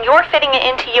about when you're fitting it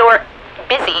into your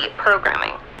busy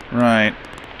programming. Right.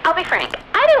 I'll be frank,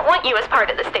 I didn't want you as part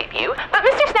of this debut, but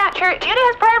Mr. Snatcher, due to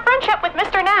his prior friendship with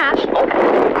Mr. Nash...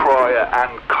 Prior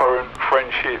and current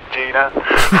friendship, Gina.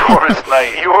 Forrest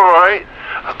Nash, you alright?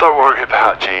 Don't worry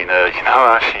about Gina, you know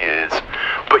how she is.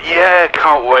 But yeah,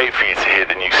 can't wait for you to hear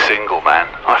the new single, man.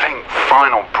 I think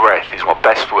Final Breath is my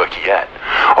best work yet.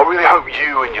 I really hope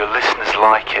you and your listeners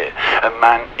like it. And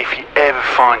man, if you ever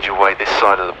find your way this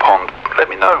side of the pond, let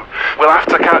me know. We'll have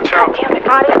to catch up. God damn it,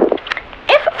 Roddy.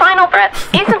 If Final Breath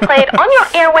isn't played on your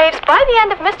airwaves by the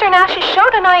end of Mr. Nash's show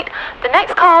tonight, the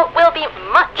next call will be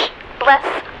much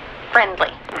less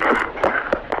friendly.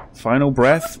 Final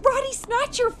breath. Roddy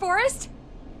Snatcher, Forrest.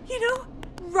 You know,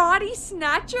 Roddy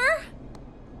Snatcher?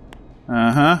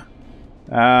 Uh-huh.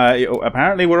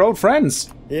 Apparently we're old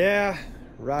friends. Yeah,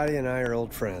 Roddy and I are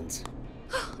old friends.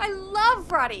 I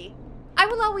love Roddy. I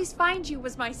Will Always Find You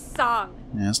was my song.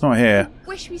 Yeah, it's not here.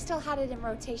 Wish we still had it in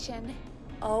rotation.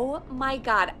 Oh my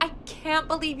God, I can't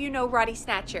believe you know Roddy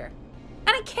Snatcher. And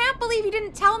I can't believe you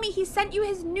didn't tell me he sent you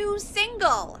his new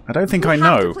single. I don't think I You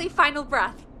have know. to play Final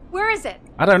Breath. Where is it?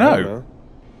 I don't I don't know. know.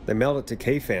 They mailed it to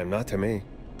KFAM, not to me.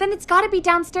 Then it's gotta be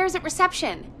downstairs at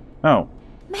reception. Oh.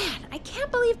 Man, I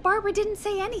can't believe Barbara didn't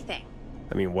say anything.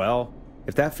 I mean, well,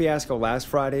 if that fiasco last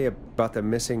Friday about the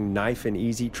missing Knife and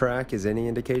Easy track is any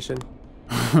indication,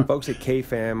 folks at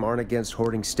KFAM aren't against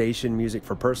hoarding station music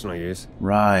for personal use.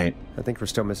 Right. I think we're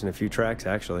still missing a few tracks,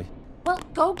 actually. Well,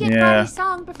 go get Yeah. Roddy's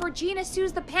song before Gina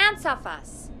sues the pants off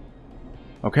us.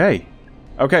 Okay.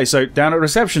 Okay, so down at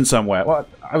reception somewhere. Well,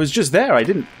 I was just there. I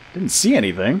didn't see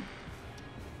anything.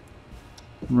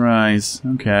 Right.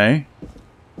 Okay.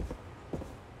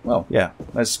 Well, yeah.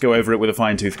 Let's go over it with a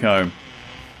fine-tooth comb.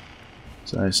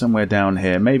 So somewhere down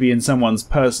here, maybe in someone's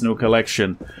personal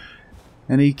collection.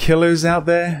 Any killers out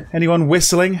there? Anyone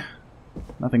whistling?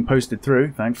 Nothing posted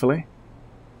through, thankfully.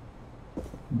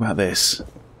 What about this?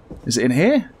 Is it in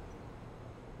here?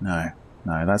 No.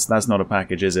 No, that's not a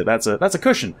package, is it? That's a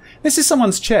cushion. This is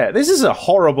someone's chair. This is a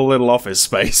horrible little office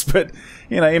space, but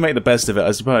you know, you make the best of it,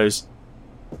 I suppose.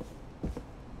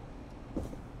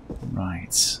 Right.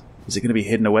 Is it going to be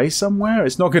hidden away somewhere?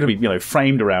 It's not going to be, you know,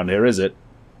 framed around here, is it?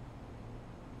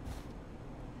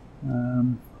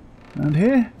 Around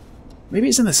here? Maybe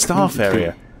it's in the staff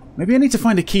area. Maybe I need to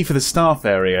find a key for the staff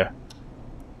area.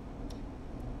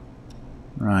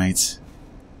 Right.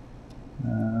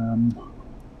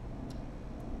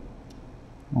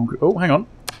 Oh, hang on.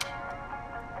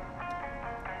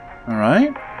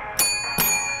 Alright.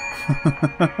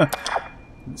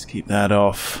 Let's keep that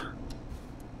off.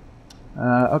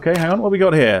 Okay, hang on. What we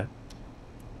got here?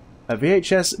 A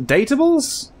VHS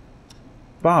datables?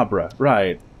 Barbara.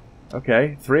 Right.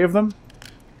 Okay, 3 of them.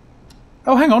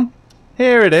 Oh, hang on.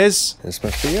 Here it is. This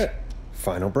must be it.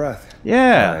 Final Breath.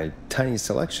 Yeah. My tiny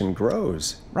selection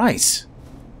grows. Right.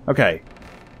 Okay.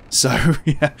 So,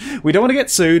 yeah, we don't want to get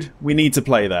sued. We need to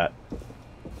play that.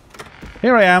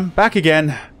 Here I am, back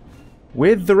again.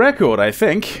 With the record, I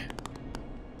think.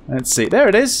 Let's see. There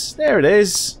it is. There it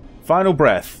is. Final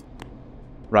Breath.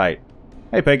 Right.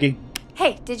 Hey, Peggy.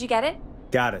 Hey, did you get it?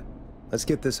 Got it. Let's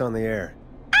get this on the air.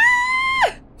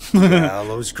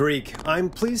 Gallows Creek. I'm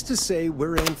pleased to say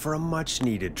we're in for a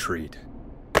much-needed treat.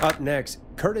 Up next,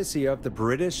 courtesy of the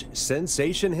British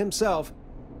sensation himself,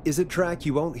 is a track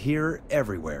you won't hear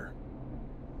everywhere.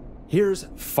 Here's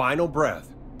Final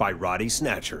Breath by Roddy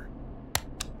Snatcher.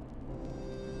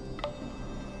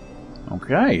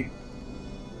 Okay.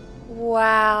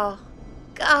 Wow.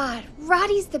 God,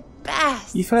 Roddy's the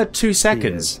best. You've heard 2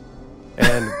 seconds.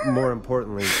 And more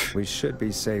importantly, we should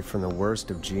be safe from the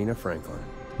worst of Gina Franklin.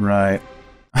 Right.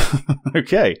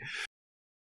 Okay.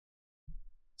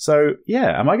 So,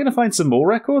 yeah, am I going to find some more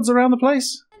records around the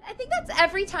place? I think that's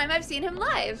every time I've seen him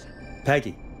live.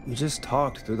 Peggy, you just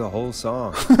talked through the whole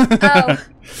song. Oh,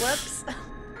 whoops.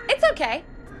 It's okay.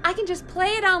 I can just play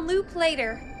it on loop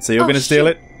later. So you're going to steal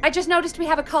it? I just noticed we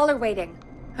have a caller waiting.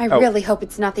 I really hope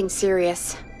it's nothing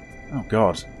serious. Oh,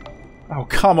 God. Oh,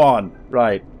 come on.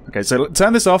 Right. Okay, so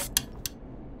turn this off.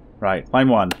 Right, line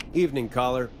 1. Evening,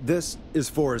 caller. This is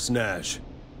Forrest Nash,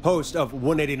 host of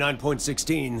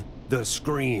 189.16, The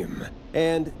Scream.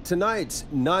 And tonight's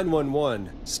 911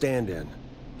 stand-in.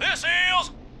 This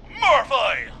is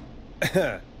Murphy!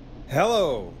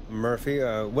 Hello, Murphy.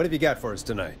 What have you got for us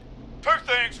tonight? 2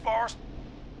 things, Forrest.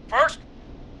 First,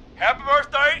 happy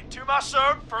birthday to my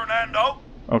son, Fernando.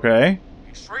 Okay.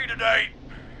 He's 3 today,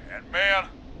 and man,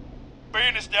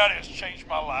 being his daddy has changed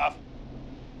my life.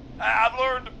 I've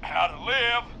learned how to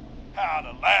live, how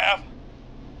to laugh,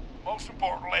 most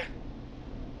importantly,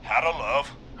 how to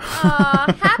love.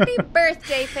 Aw, happy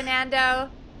birthday, Fernando.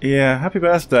 Yeah, happy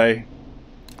birthday.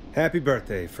 Happy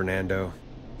birthday, Fernando.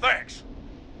 Thanks.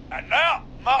 And now,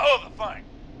 my other thing.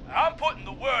 I'm putting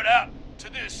the word out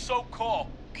to this so-called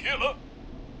killer.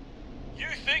 You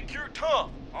think you're tough,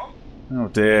 huh? Oh,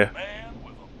 dear. Man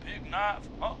with a big knife,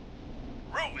 huh?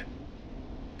 Reuben,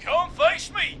 come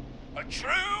face me, a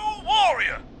true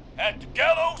warrior, at the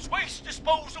Gallows Waste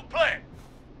Disposal Plant.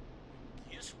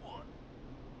 Guess what?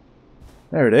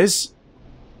 There it is.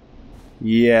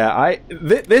 Yeah,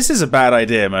 this is a bad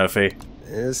idea, Murphy.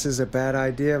 This is a bad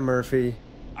idea, Murphy.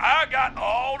 I got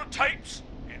all the tapes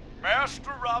in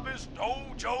Master Robbie's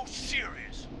Dojo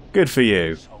series. Good for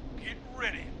you. So get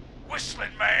ready,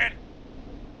 whistling man.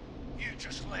 You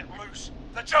just let loose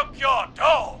the junkyard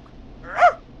dog.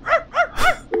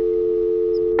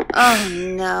 Oh,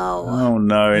 no. Oh,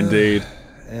 no, indeed.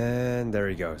 And there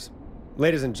he goes.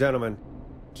 Ladies and gentlemen,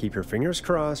 keep your fingers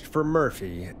crossed for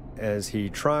Murphy as he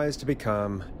tries to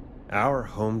become our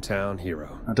hometown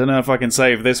hero. I don't know if I can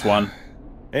save this one.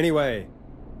 Anyway,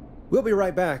 we'll be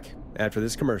right back after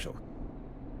this commercial.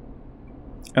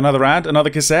 Another ad, another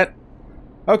cassette.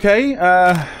 Okay,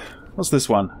 what's this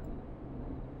one?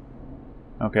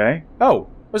 Okay. Oh,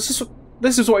 this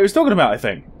is what he was talking about, I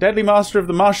think. Deadly Master of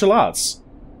the Martial Arts.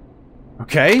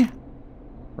 Okay.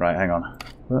 Right, hang on.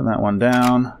 Put that one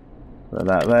down. Put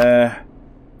that there.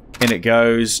 In it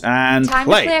goes, and Time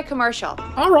play. to play a commercial.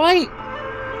 Alright.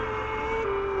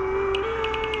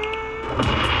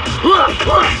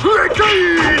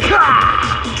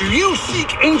 Do you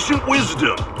seek ancient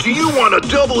wisdom? Do you want to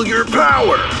double your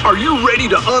power? Are you ready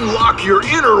to unlock your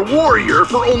inner warrior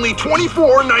for only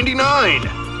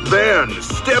 $24.99? Then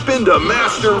step into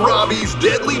Master Robbie's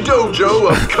deadly dojo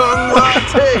of Kung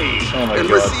Latte and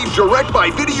receive direct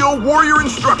by video warrior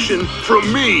instruction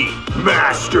from me,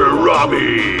 Master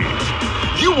Robbie.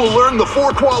 You will learn the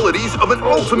 4 qualities of an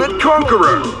ultimate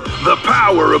conqueror. The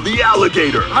power of the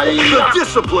alligator, the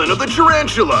discipline of the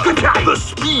tarantula, the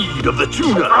speed of the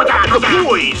tuna, the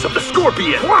poise of the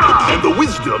scorpion, and the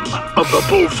wisdom of the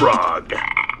bullfrog.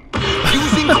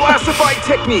 Using classified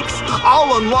techniques,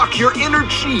 I'll unlock your inner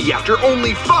chi after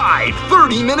only 5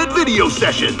 30-minute video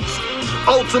sessions.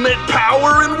 Ultimate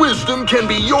power and wisdom can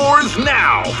be yours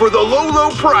now for the low, low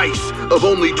price of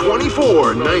only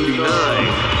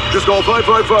 $24.99. Just call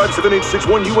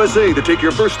 555-7861 USA to take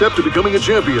your first step to becoming a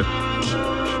champion.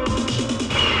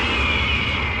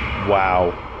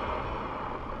 Wow.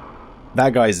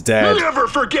 That guy's dead. Never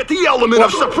forget the element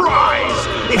of surprise!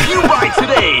 If you buy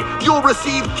today, you'll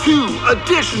receive 2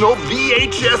 additional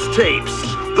VHS tapes.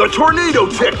 The Tornado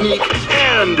Technique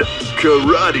and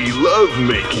Karate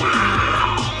Lovemaking.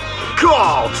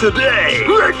 Call today!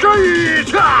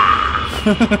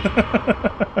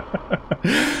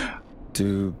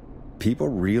 Do people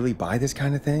really buy this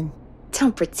kind of thing?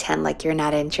 Don't pretend like you're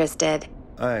not interested.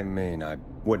 I mean, I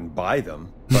wouldn't buy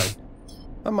them, but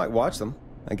I might watch them,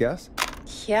 I guess.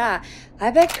 Yeah,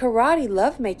 I bet karate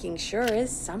lovemaking sure is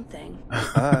something.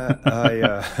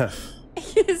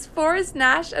 Is Forrest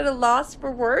Nash at a loss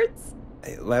for words?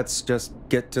 Let's just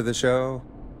get to the show.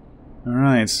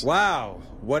 Alright. Wow,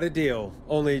 what a deal.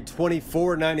 Only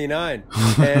 $24.99.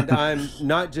 And I'm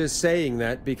not just saying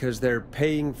that because they're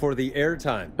paying for the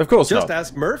airtime. Of course Just not.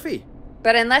 ask Murphy.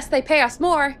 But unless they pay us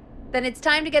more, then it's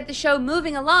time to get the show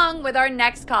moving along with our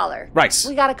next caller. Right.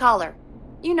 We got a caller.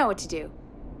 You know what to do.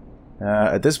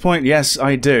 At this point, yes,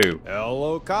 I do.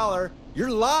 Hello, caller. You're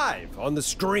live on The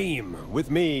Scream with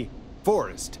me,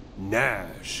 Forrest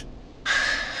Nash.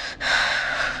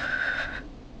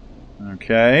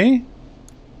 Okay.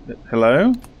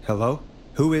 Hello? Hello?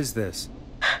 Who is this?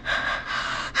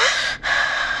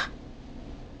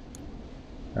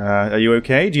 Are you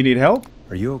okay? Do you need help?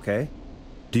 Are you okay?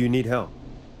 Do you need help?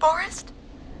 Forrest?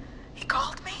 He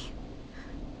called me?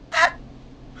 That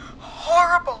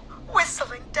horrible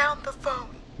whistling down the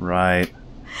phone. Right.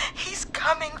 He's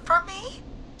coming for me?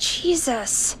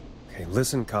 Jesus. Okay,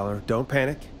 listen, caller. Don't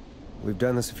panic. We've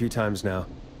done this a few times now.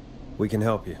 We can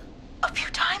help you. A few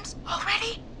times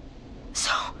already?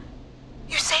 So,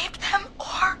 you saved them,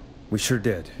 or? We sure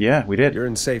did. Yeah, we did. You're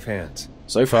in safe hands.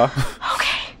 So far.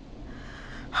 Okay.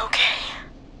 Okay.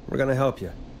 We're gonna help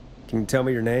you. Can you tell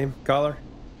me your name, caller?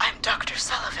 I'm Dr.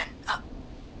 Sullivan.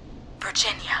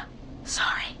 Virginia.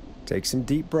 Sorry. Take some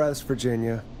deep breaths,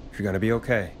 Virginia. You're gonna be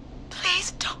okay.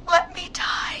 Please don't let me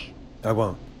die. I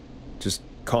won't. Just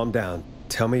calm down.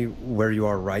 Tell me where you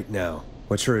are right now.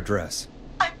 What's your address?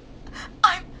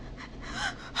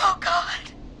 Oh,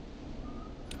 God.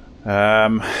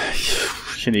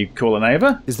 Can you call a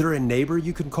neighbor? Is there a neighbor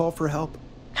you can call for help?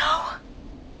 No.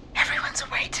 Everyone's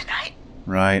away tonight.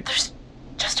 Right. There's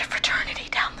just a fraternity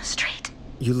down the street.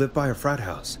 You live by a frat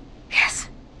house. Yes,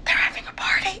 they're having a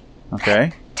party.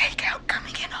 Okay. Takeout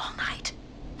coming in all night.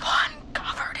 One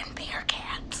covered in beer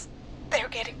cans. They're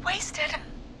getting wasted,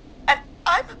 and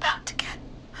I'm about to get...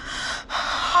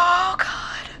 Oh,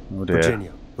 God. Oh, dear.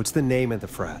 Virginia, what's the name of the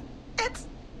frat? It's...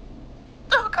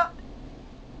 Oh, God.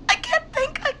 I can't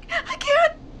think. I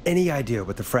can't... Any idea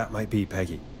what the frat might be,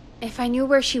 Peggy? If I knew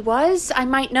where she was, I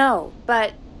might know,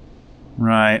 but...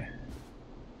 Right.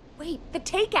 Wait, the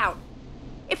takeout.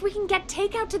 If we can get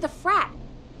takeout to the frat,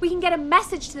 we can get a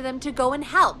message to them to go and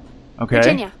help. Okay.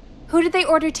 Virginia, who did they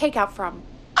order takeout from?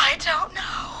 I don't know.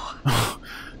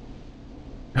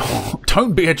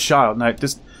 Don't be a child. No,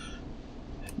 just...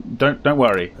 Don't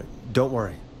worry. Don't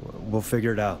worry. We'll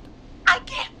figure it out. I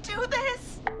can't do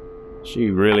this. She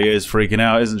really is freaking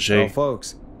out, isn't she? Well,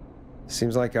 folks,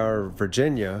 seems like our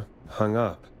Virginia hung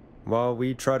up. While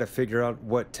we try to figure out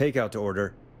what takeout to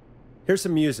order, here's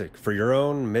some music for your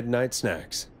own midnight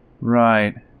snacks.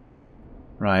 Right.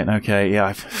 Right, okay,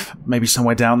 yeah, maybe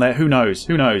somewhere down there. Who knows?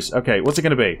 Who knows? Okay, what's it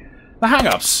going to be? The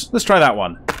Hang-Ups. Let's try that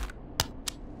one.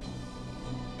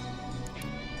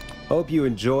 Hope you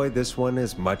enjoy this one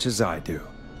as much as I do.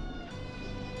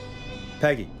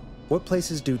 Peggy, what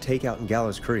places do takeout in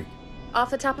Gallows Creek? Off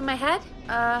the top of my head?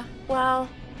 Well...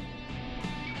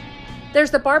 There's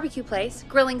the barbecue place,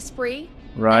 Grilling Spree.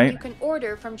 Right. And you can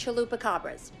order from Chalupa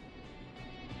Cabras.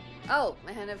 Oh,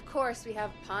 and of course we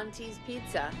have Ponte's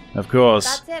Pizza. Of course.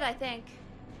 That's it, I think.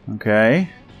 Okay.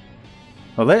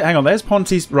 Well, hang on, there's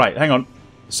Ponte's... Right, hang on.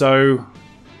 So,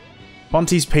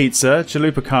 Ponte's Pizza,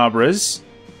 Chalupa Cabras.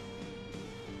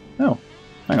 Oh,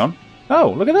 hang on.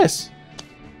 Oh, look at this.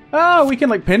 Oh, we can,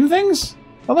 like, pin things?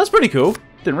 Oh, that's pretty cool.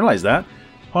 Didn't realize that.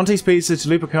 Ponte's Pizza,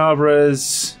 Chalupa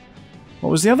Cabras... What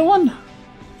was the other one?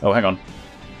 Oh, hang on.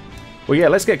 Well, yeah,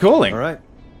 let's get calling. All right.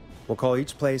 We'll call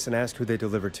each place and ask who they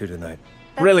deliver to tonight.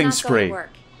 That's Grilling not Spree. gonna work.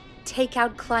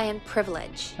 Takeout client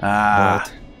privilege. Ah.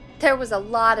 What? There was a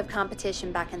lot of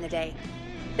competition back in the day.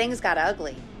 Things got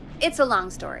ugly. It's a long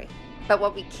story. But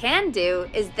what we can do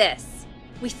is this.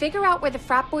 We figure out where the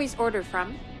frat boys ordered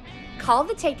from, call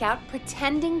the takeout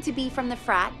pretending to be from the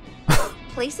frat,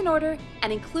 place an order,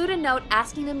 and include a note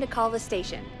asking them to call the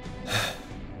station.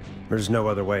 There's no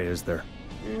other way, is there?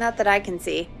 Not that I can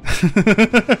see.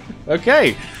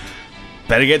 Okay.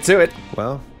 Better get to it.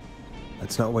 Well,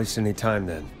 let's not waste any time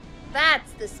then.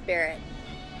 That's the spirit.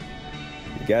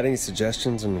 You got any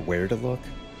suggestions on where to look?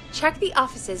 Check the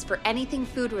offices for anything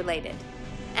food related.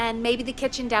 And maybe the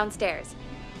kitchen downstairs.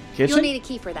 Kitchen? You'll need a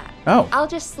key for that. Oh. I'll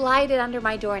just slide it under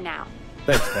my door now.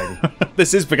 Thanks, Peggy.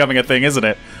 This is becoming a thing, isn't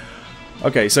it?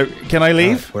 Okay, so can I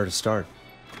leave? Where to start?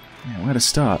 Yeah, where to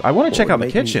start? I want to check out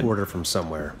the kitchen. Order from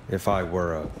somewhere. If I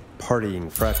were a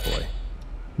partying frat boy.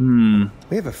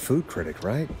 We have a food critic,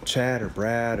 right? Chad or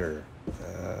Brad or.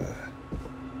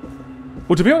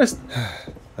 Well, to be honest,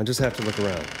 I just have to look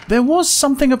around. there was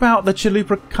something about the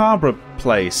Chalupa Cabra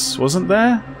place, wasn't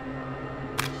there?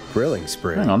 Grilling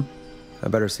Spree. Hang on. I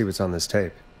better see what's on this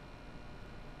tape.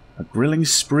 A Grilling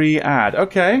Spree ad.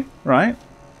 Okay, right.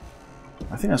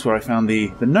 I think that's where I found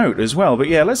the note as well. But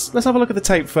yeah, let's have a look at the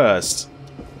tape first.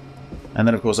 And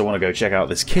then, of course, I want to go check out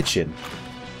this kitchen.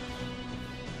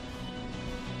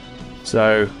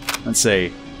 So, let's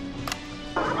see.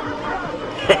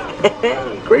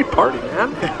 Great party,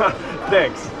 man.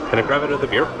 Thanks. Can I grab another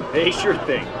beer? Hey, sure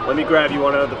thing. Let me grab you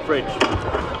one out of the fridge.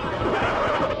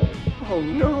 Oh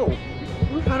no,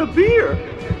 we're out of beer.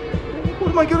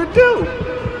 What am I gonna do?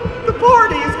 The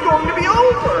party is going to be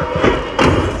over.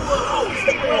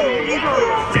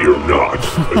 Fear not.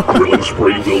 The Grilling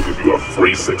Spree will give you a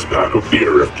free 6-pack of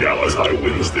beer if Gallows High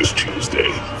wins this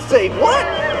Tuesday. Say what?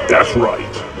 That's right.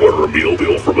 Order a meal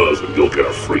deal from us and you'll get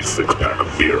a free 6-pack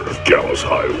of beer if Gallows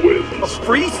High wins. A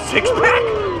free 6-pack?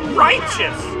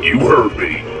 Righteous! You heard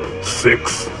me.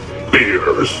 6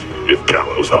 beers if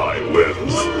Gallows High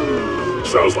wins.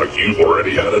 Sounds like you've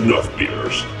already had enough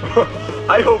beers.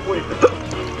 I hope we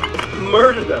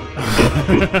murder them.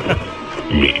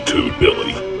 Me too,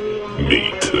 Billy.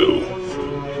 Me too.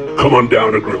 Come on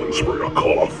down to Grilling Spree or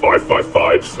call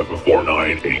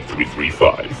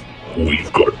 555-749-8335.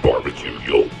 We've got barbecue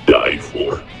you'll die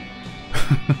for.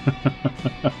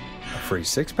 A free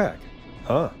 6-pack?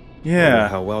 Huh. Yeah. Wonder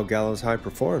how well Gallows High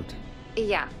performed.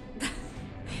 Yeah.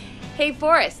 Hey,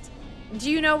 Forrest, do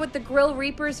you know what the Grill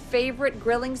Reaper's favorite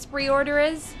grilling spree order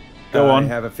is? Go on. I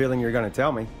have a feeling you're going to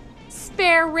tell me.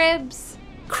 Spare ribs.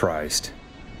 Christ.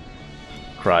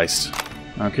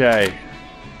 Okay.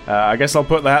 I guess I'll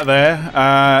put that there.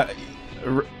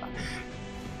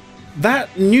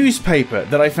 That newspaper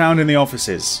that I found in the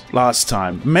offices last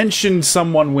time mentioned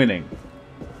someone winning.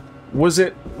 Was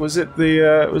it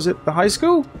the high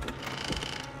school?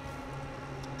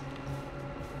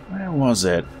 Where was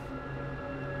it?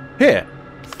 Here.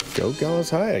 Go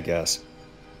Gallows High, I guess.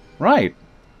 Right.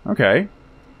 Okay.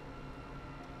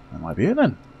 That might be it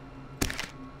then.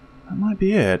 That might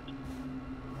be it.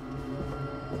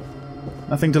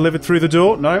 Nothing delivered through the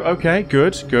door? No? Okay,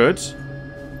 good, good.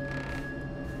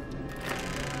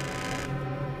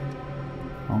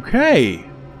 Okay.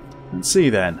 Let's see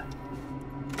then.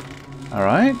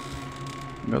 Alright.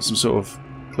 We've got some sort of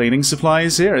cleaning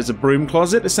supplies here. It's a broom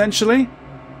closet, essentially.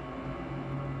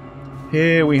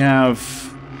 Here we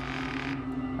have...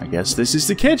 I guess this is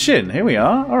the kitchen. Here we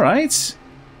are. Alright.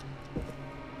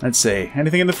 Let's see.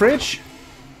 Anything in the fridge?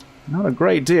 Not a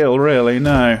great deal, really,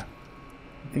 no. I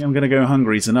think I'm going to go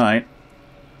hungry tonight.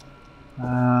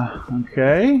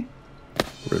 Okay.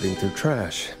 Rooting through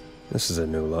trash. This is a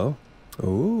new low.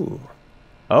 Ooh.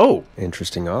 Oh.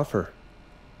 Interesting offer.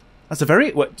 That's a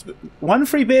very... What, 1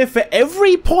 free beer for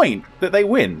every point that they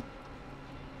win.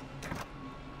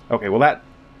 Okay, well that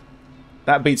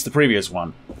beats the previous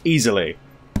one. Easily.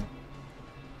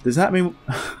 Does that mean...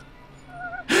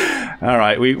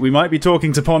 Alright, we might be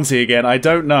talking to Ponty again. I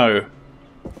don't know.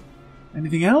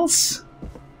 Anything else?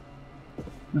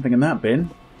 Nothing in that bin.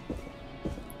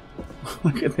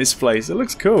 Look at this place. It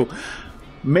looks cool.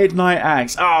 Midnight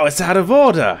Axe. Oh, it's out of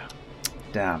order.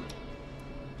 Damn.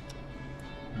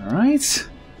 Alright.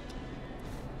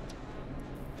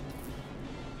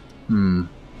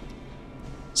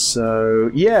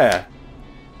 So, yeah.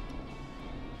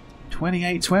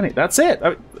 28.20. That's it.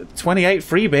 28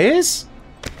 free beers?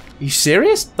 Are you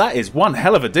serious? That is one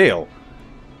hell of a deal.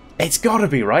 It's gotta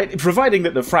be, right? Providing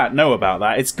that the frat know about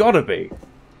that, it's gotta be.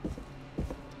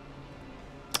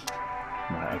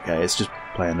 Right, okay, it's just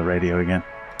playing the radio again.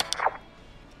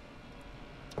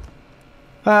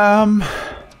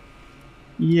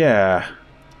 Yeah.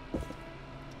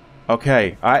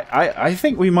 Okay, I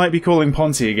think we might be calling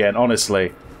Ponty again,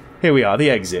 honestly. Here we are, the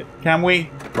exit. Can we?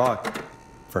 Locked.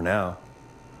 For now.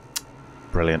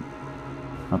 Brilliant.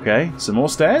 Okay, some more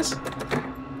stairs?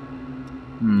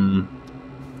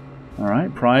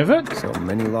 Alright, private. So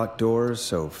many locked doors,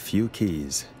 so few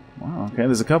keys. Wow, okay,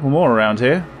 there's a couple more around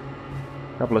here.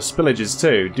 A couple of spillages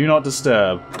too. Do not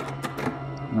disturb.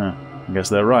 I guess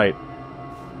they're right.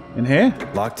 In here?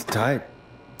 Locked tight.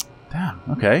 Damn,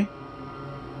 okay.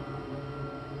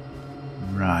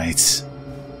 Right.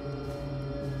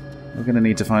 We're gonna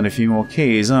need to find a few more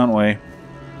keys, aren't we?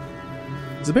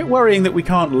 It's a bit worrying that we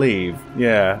can't leave.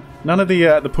 Yeah. None of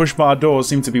the push bar doors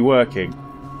seem to be working.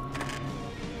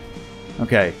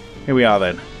 Okay, here we are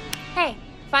then. Hey,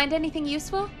 find anything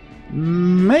useful?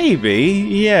 Maybe,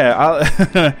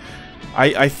 yeah.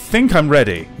 I think I'm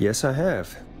ready. Yes, I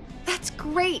have. That's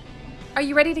great. Are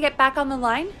you ready to get back on the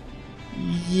line?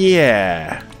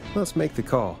 Yeah. Let's make the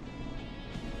call.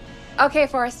 Okay,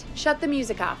 Forrest, shut the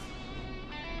music off.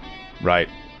 Right.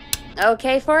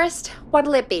 Okay, Forrest,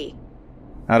 what'll it be?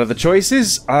 Out of the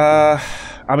choices, I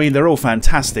mean, they're all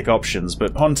fantastic options,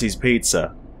 but Ponty's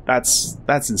Pizza, that's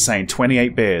insane.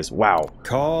 28 beers, wow.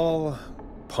 Call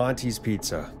Ponty's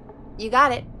Pizza. You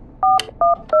got it.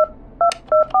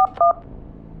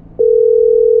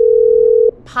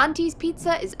 Ponty's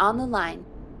Pizza is on the line.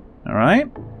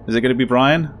 Alright. Is it going to be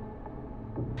Brian?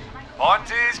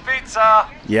 Ponty's Pizza.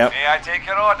 Yep. May I take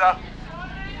your order?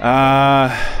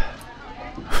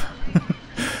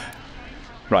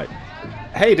 Right.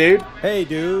 Hey, dude. Hey,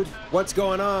 dude. What's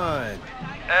going on?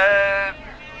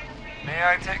 May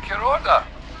I take your order?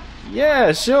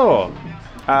 Yeah, sure.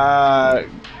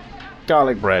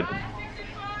 garlic bread.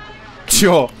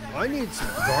 Sure. I need some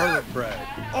garlic bread.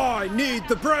 I need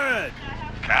the bread.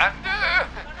 Can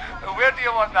do. Where do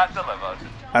you want that delivered?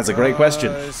 That's a great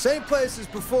question. Same place as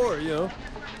before, you know.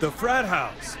 The frat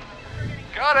house.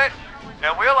 Got it.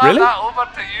 And we'll add that over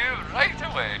to you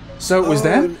right away. So it was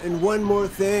there? And one more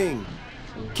thing.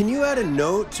 Can you add a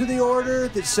note to the order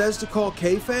that says to call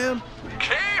K-Fam?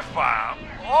 K-Fam?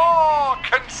 Oh,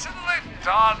 consider it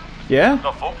done. Yeah?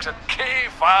 The folks at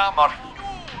K-Fam are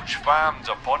huge fans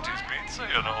of Ponty's Pizza,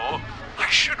 you know. I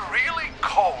should really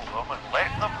call them and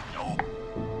let them know.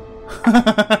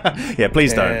 Yeah,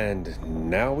 please don't. And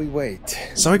now we wait.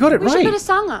 So I got it We right. should put a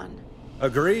song on.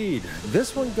 Agreed.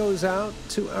 This one goes out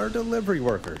to our delivery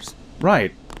workers.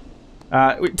 Right.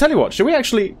 Tell you what, should we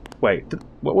actually... Wait,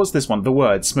 what was this one? The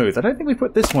word, smooth. I don't think we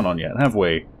put this one on yet, have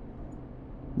we?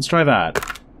 Let's try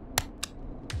that.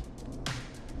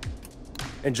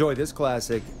 Enjoy this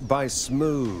classic by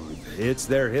Smooth. It's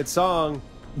their hit song,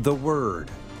 The Word.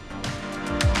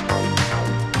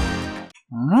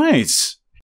 Right.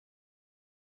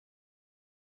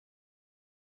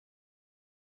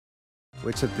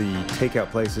 Which of the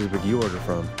takeout places would you order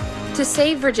from? To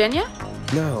save Virginia?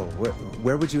 No,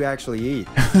 where would you actually eat?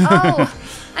 Oh,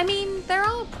 I mean, they're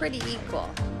all pretty equal.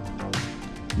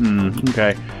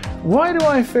 Okay. Why do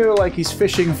I feel like he's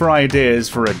fishing for ideas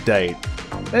for a date?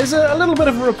 There's a little bit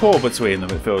of a rapport between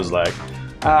them, it feels like.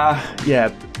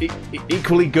 Yeah,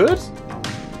 equally good?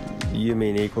 You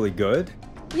mean equally good?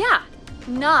 Yeah,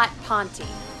 not Ponty.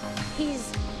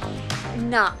 He's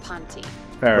not Ponty.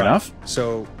 Fair enough.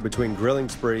 So, between Grilling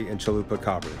Spree and Chalupa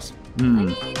Cobbers. I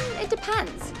mean, it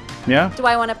depends. Yeah? Do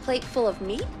I want a plate full of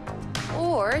meat?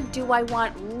 Or do I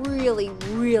want really,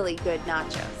 really good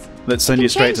nachos? Let's send you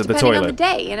straight to the depending toilet. on the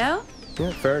day, you know?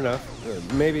 Yeah, fair enough.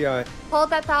 Maybe I...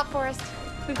 Hold that thought, Forrest.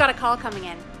 We've got a call coming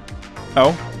in.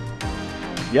 Oh.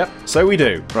 Yep, so we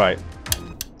do. Right.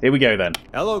 Here we go then.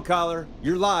 Hello, caller.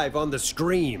 You're live on The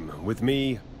Scream with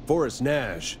me, Forrest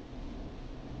Nash.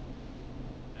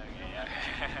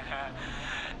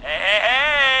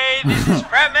 Hey, this is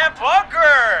Fratman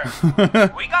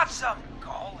Plunker! We got some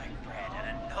garlic bread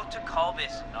and a note to call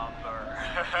this number.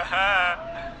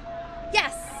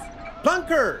 Yes!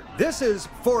 Plunker! This is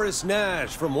Forrest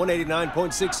Nash from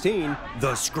 189.16,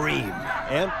 The Scream.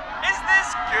 And... Is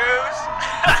this Goose?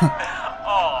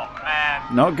 Oh,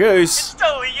 man. Not Goose. It's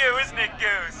totally you, isn't it,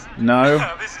 Goose? No.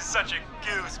 This is such a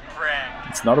Goose prank.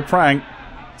 It's not a prank.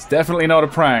 It's definitely not a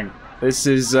prank. This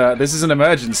is an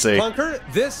emergency. Plunker,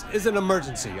 this is an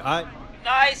emergency.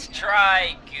 Nice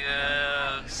try,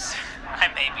 Goose. I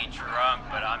may be drunk,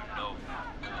 but I'm no...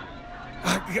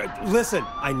 Listen,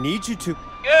 I need you to...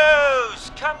 Goose,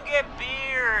 come get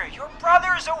beer. Your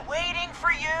brothers are waiting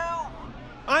for you.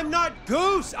 I'm not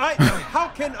Goose. How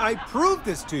can I prove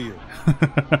this to you?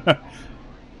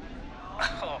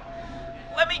 Oh,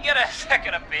 let me get a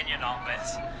second opinion on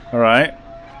this. All right.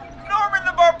 Norman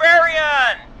the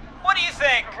Barbarian. What do you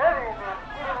think? Great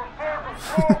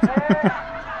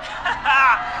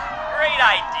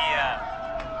idea.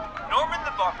 Norman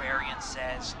the Barbarian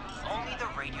says only the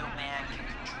radio man can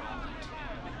control it.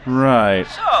 Right.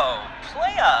 So,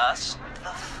 play us the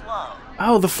flow.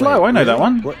 Oh, the flow. I know that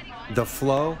one. What? The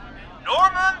flow?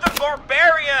 Norman the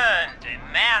Barbarian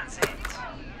demands it.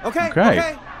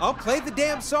 Okay. I'll play the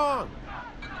damn song.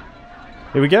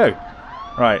 Here we go.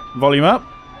 Right, volume up.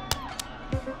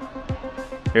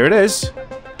 Here it is.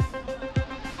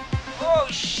 Oh,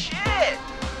 shit.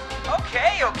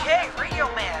 Okay, radio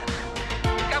man.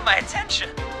 Got my attention.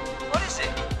 What is it?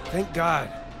 Thank God.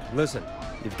 Listen,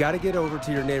 you've got to get over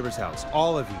to your neighbor's house.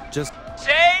 All of you. Just...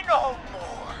 Say no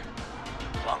more.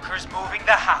 Plunker's moving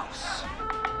the house.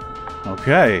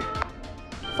 Okay.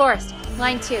 Forrest,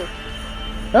 line 2.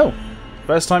 Oh,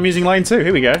 first time using line 2.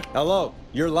 Here we go. Hello.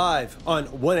 You're live on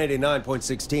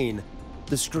 189.16,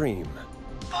 The Scream.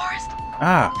 Forrest,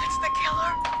 Ah, it's the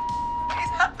killer.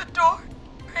 He's at the door.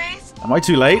 Please. am I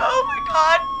too late? Oh my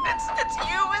God, it's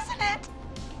you, isn't it?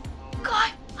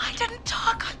 God, I didn't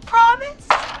talk, I promise.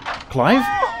 Clive?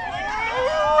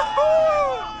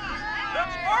 The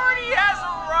party has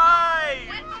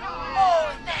arrived. Oh,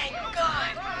 thank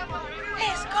God.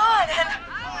 He's gone and...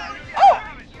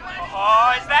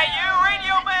 Oh, is that you,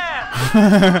 radio man?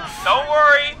 Don't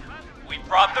worry, we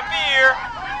brought the beer.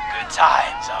 Good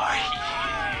times are here.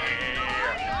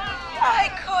 I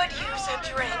could use a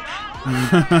drink.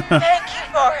 Thank you,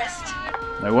 Forrest.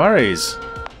 No worries.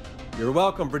 You're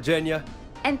welcome, Virginia.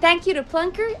 And thank you to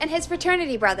Plunker and his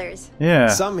fraternity brothers. Yeah.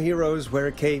 Some heroes wear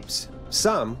capes.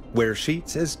 Some wear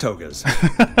sheets as togas.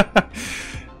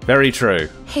 Very true.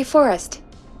 Hey, Forrest,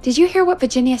 did you hear what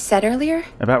Virginia said earlier?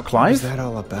 About What Clive? was that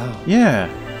all about? Yeah.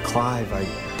 Clive, I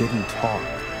didn't talk.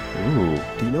 Ooh.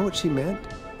 Do you know what she meant?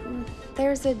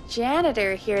 There's a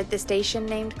janitor here at the station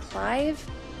named Clive,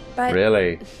 but...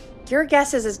 Really? Your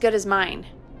guess is as good as mine.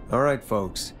 All right,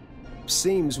 folks.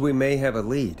 Seems we may have a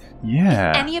lead.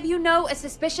 Yeah. If any of you know a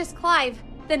suspicious Clive,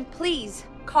 then please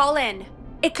call in.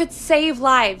 It could save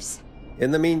lives.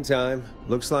 In the meantime,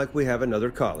 looks like we have another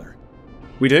caller.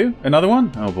 We do? Another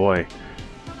one? Oh boy.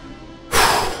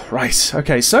 Right,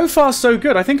 okay, so far so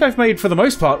good. I think I've made, for the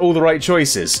most part, all the right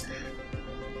choices.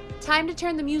 Time to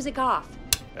turn the music off.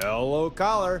 Hello,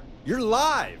 caller. You're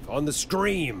live on the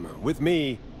Scream with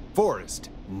me, Forrest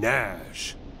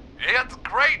Nash. It's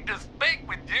great to speak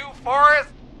with you, Forrest.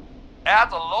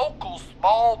 As a local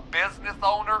small business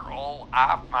owner,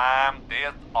 I find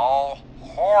this all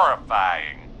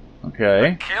horrifying.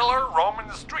 Okay. The killer roaming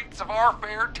the streets of our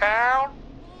fair town?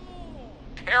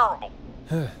 Ooh, terrible.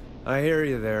 I hear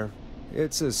you there.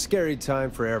 It's a scary time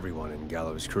for everyone in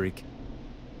Gallows Creek.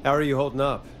 How are you holding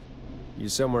up? You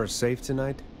somewhere safe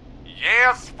tonight?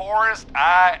 Yes, Forrest,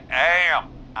 I am.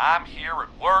 I'm here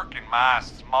at work in my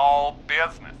small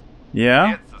business.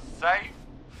 Yeah? It's a safe,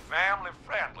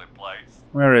 family-friendly place.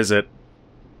 Where is it?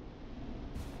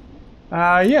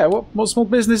 Yeah, what small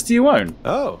business do you own?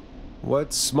 Oh,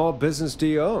 what small business do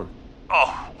you own?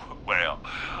 Oh, well,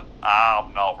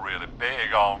 I'm not really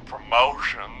big on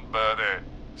promotion, but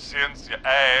since you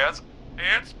ask,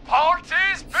 it's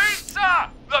Ponty's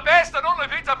Pizza! The best and only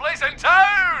pizza place in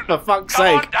town! For fuck's Come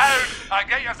sake. on down and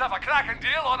get yourself a cracking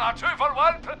deal on our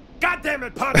 2-for-1. God damn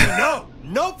it, Ponty! No!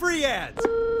 No free ads!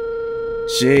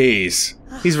 Jeez.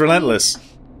 He's relentless.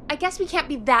 I guess we can't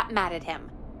be that mad at him.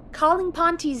 Calling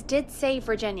Ponty's did save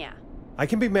Virginia. I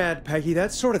can be mad, Peggy.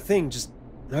 That sort of thing just...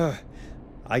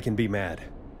 I can be mad.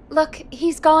 Look,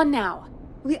 he's gone now.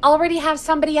 We already have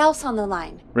somebody else on the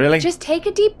line. Really? Just take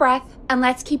a deep breath and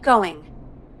let's keep going.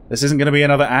 This isn't going to be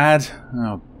another ad?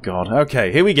 Oh, God.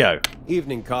 Okay, here we go.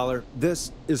 Evening, caller.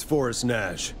 This is Forrest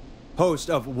Nash, host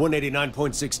of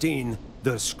 189.16,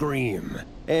 The Scream,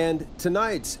 and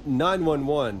tonight's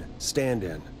 911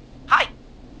 stand-in. Hi.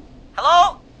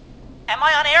 Hello? Am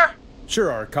I on air?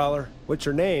 Sure are, caller. What's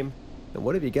your name? And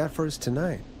what have you got for us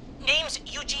tonight? Name's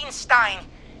Eugene Stein,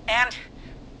 and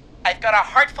I've got a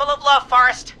heart full of love,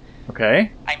 Forrest.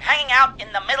 Okay. I'm hanging out in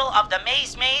the middle of the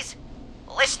maze,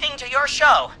 listening to your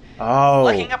show. Oh.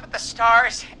 Looking up at the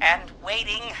stars and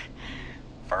waiting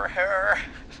for her.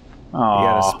 You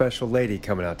got a special lady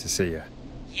coming out to see you.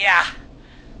 Yeah.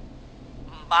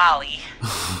 Molly.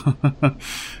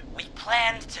 We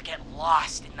planned to get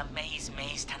lost in the maze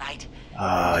tonight.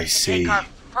 Ah, I see. Take our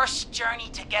first journey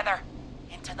together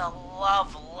into the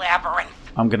love labyrinth.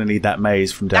 I'm going to need that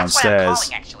maze from downstairs. That's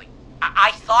why I'm calling, actually.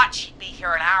 I thought she'd be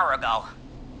here an hour ago.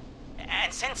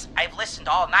 And since I've listened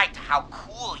all night to how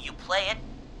cool you play it,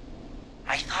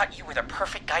 I thought you were the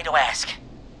perfect guy to ask.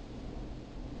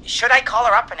 Should I call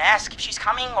her up and ask if she's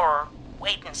coming, or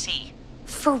wait and see?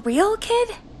 For real,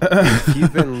 kid? If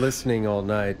you've been listening all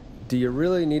night, do you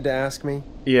really need to ask me?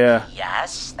 Yeah.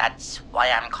 Yes, that's why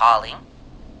I'm calling.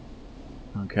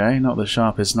 Okay, not the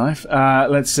sharpest knife.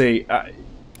 Let's see.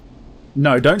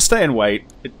 No, don't stay and wait.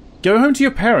 Go home to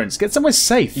your parents. Get somewhere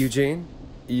safe. Eugene,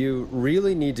 you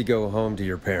really need to go home to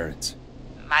your parents.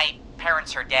 My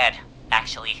parents are dead,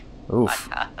 actually. Oof.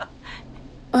 But,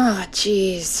 Oh,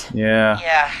 jeez. Yeah.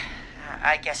 yeah,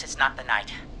 I guess it's not the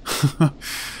night.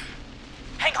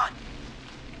 Hang on.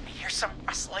 I hear some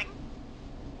rustling.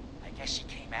 I guess she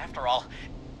came after all.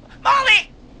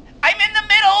 Molly! I'm in the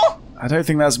middle! I don't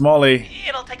think that's Molly.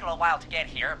 It'll take a little while to get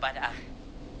here, but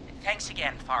thanks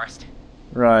again, Forrest.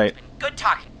 Right. Good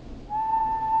talking.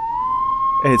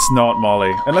 It's not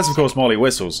Molly. Unless, of course, Molly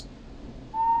whistles.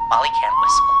 Molly can't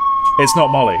whistle. It's not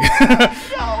Molly.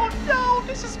 No,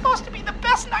 this is supposed to be the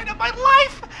best night of my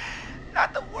life!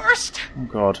 Not the worst. Oh,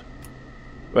 God.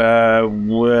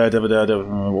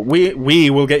 We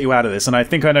will get you out of this, and I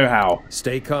think I know how.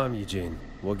 Stay calm, Eugene.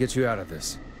 We'll get you out of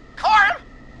this. Corm!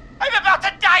 I'm about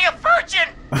to die a virgin!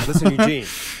 Listen, Eugene,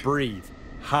 breathe,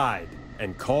 hide,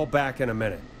 and call back in a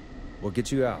minute. We'll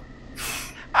get you out.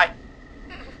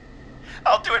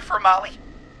 I'll do it for Molly.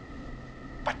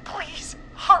 But please,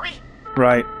 hurry.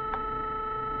 Right.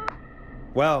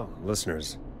 Well,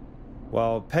 listeners,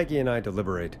 while Peggy and I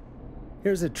deliberate,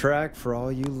 here's a track for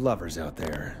all you lovers out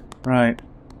there. Right.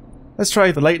 Let's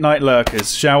try the late night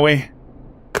lurkers, shall we?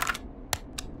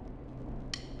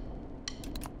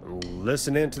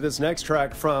 Listen in to this next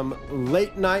track from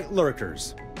Late Night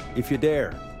Lurkers, if you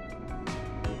dare.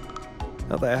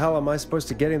 How the hell am I supposed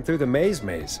to get him through the maze?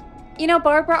 You know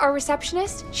Barbara, our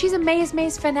receptionist? She's a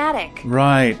maze fanatic.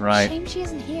 Right. Shame she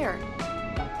isn't here.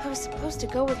 was supposed to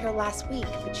go with her last week,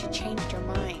 but she changed her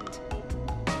mind.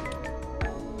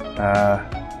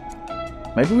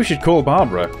 Maybe we should call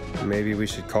Barbara. Maybe we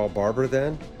should call Barbara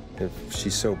then? If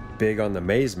she's so big on the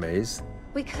maze.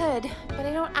 We could, but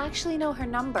I don't actually know her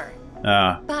number.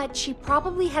 But she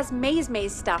probably has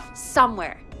maze stuff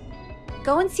somewhere.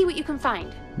 Go and see what you can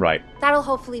find. Right. That'll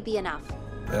hopefully be enough.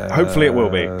 Hopefully it will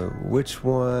be. Which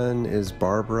one is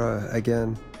Barbara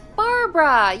again?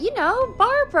 Barbara! You know,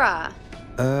 Barbara!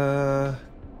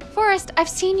 Forrest, I've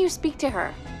seen you speak to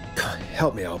her.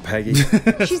 Help me out, Peggy.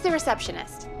 She's the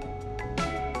receptionist.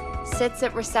 Sits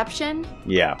at reception.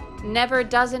 Yeah. Never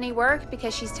does any work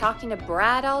because she's talking to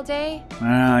Brad all day.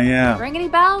 Yeah. Ring any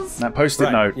bells? That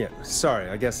post-it note. Yeah, sorry,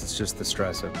 I guess it's just the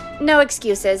stress of... No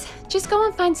excuses. Just go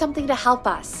and find something to help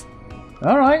us.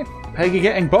 Alright. Peggy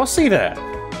getting bossy there.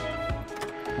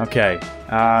 Okay.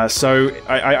 So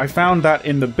I found that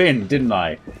in the bin, didn't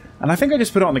I? And I think I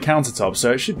just put it on the countertop,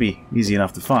 so it should be easy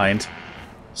enough to find.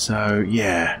 So,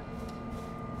 yeah.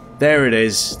 There it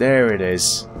is. There it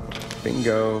is.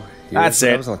 Bingo. That's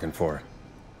it. I was looking for.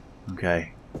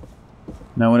 Okay.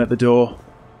 No one at the door?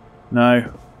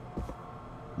 No.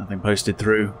 Nothing posted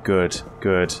through? Good.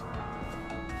 Good.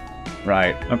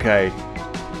 Right. Okay.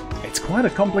 It's quite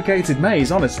a complicated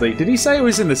maze, honestly. Did he say it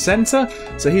was in the center?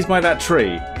 So he's by that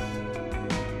tree.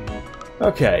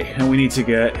 Okay, and we need to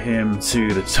get him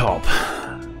to the top.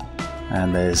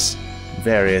 And there's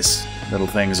various little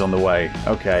things on the way.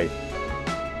 Okay.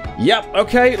 Yep,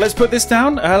 okay, let's put this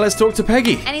down. Let's talk to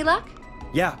Peggy. Any luck?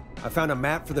 Yeah, I found a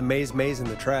map for the maze in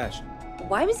the trash.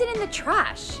 Why was it in the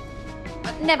trash?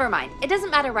 Never mind. It doesn't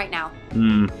matter right now.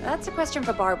 That's a question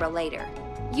for Barbara later.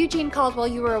 Eugene called while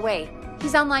you were away.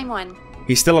 He's on line 1.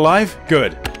 He's still alive?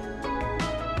 Good.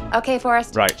 Okay,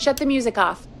 Forrest. Right. Shut the music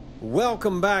off.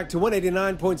 Welcome back to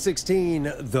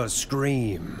 189.16, The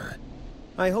Scream.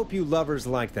 I hope you lovers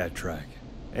like that track.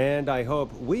 And I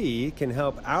hope we can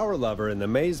help our lover in the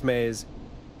maze.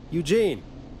 Eugene,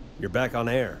 you're back on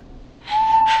air.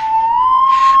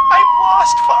 I'm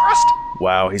lost, Forrest.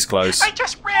 Wow, he's close. I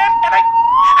just ran and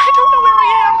I don't know where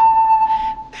I am.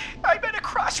 I'm at a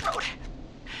crossroad,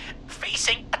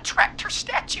 facing a tractor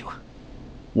statue.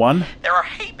 One. There are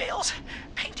hay bales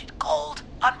painted gold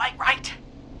on my right.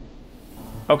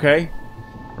 Okay.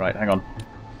 Right, hang on.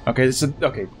 Okay,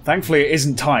 okay. Thankfully it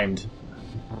isn't timed.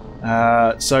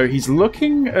 So he's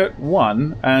looking at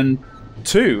 1 and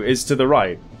 2 is to the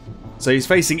right. So he's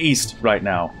facing east right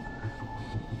now.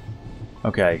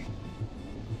 Okay.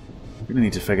 We're gonna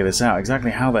need to figure this out.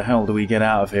 Exactly how the hell do we get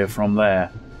out of here from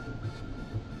there?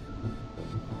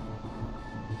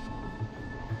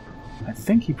 I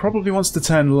think he probably wants to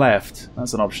turn left.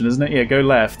 That's an option, isn't it? Yeah, go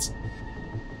left.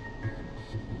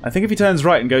 I think if he turns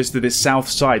right and goes to this south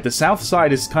side, the south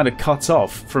side is kind of cut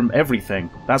off from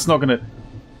everything. That's not gonna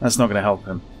help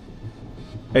him.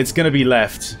 It's gonna be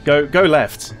left. Go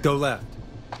left. Go left.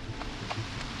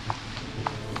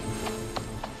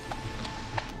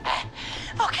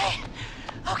 Okay.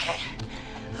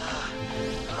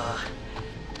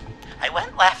 I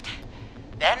went left,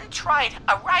 then tried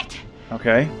a right.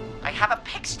 Okay. I have a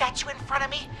pig statue in front of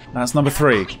me. That's number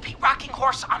 3. A creepy rocking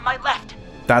horse on my left.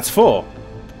 That's 4.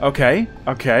 Okay.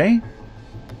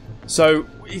 So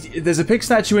there's a pig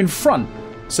statue in front.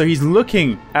 So he's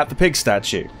looking at the pig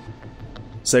statue.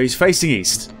 So he's facing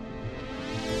east.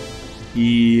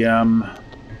 He doesn't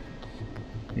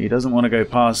want to go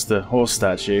past the horse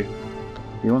statue.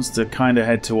 He wants to kind of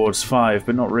head towards 5,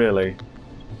 but not really.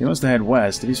 He wants to head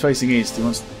west. If he's facing east, he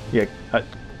wants... Yeah,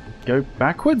 go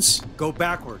backwards? Go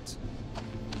backwards.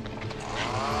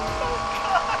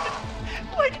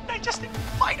 Why didn't I just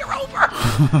invite her over?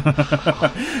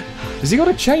 Has he got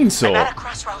a chainsaw? I'm at a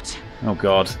crossroads. Oh,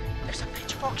 God. There's a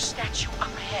pitchfork statue up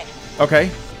ahead. Okay.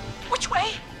 Which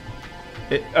way?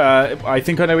 I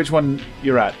think I know which one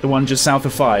you're at. The one just south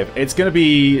of 5. It's going to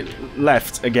be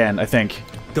left again, I think.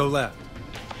 Go left.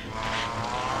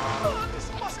 Oh,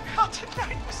 this wasn't how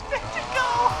tonight was meant to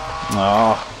go.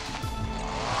 Oh.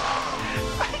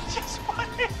 I just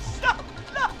wanted some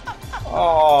love.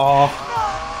 Oh.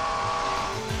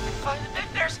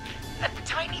 There's a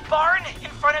tiny barn in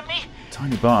front of me.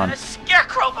 Tiny barn. And a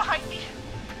scarecrow behind me.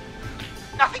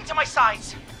 Nothing to my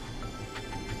sides.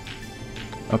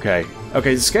 Okay.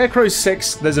 Okay, the Scarecrow's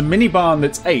 6. There's a mini barn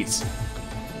that's 8.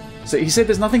 So he said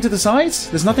there's nothing to the sides?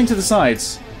 There's nothing to the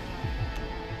sides.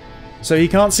 So he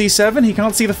can't see 7? He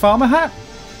can't see the farmer hat?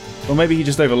 Or maybe he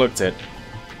just overlooked it.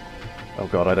 Oh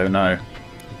god, I don't know.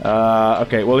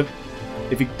 Okay, well,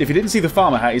 if he didn't see the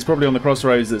farmer hat, he's probably on the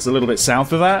crossroads that's a little bit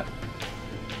south of that.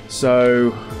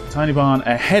 So, tiny barn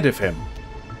ahead of him.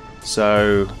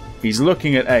 So, he's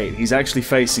looking at 8. He's actually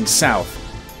facing south.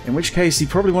 In which case, he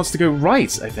probably wants to go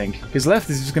right, I think. Because left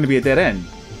is just going to be a dead end.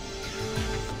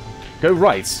 Go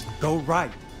right. Go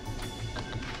right.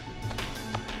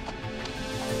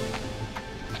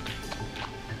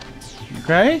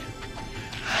 Okay.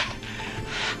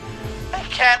 I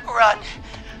can't run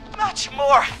much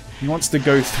more. He wants to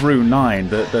go through 9,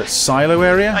 the silo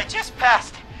area. I just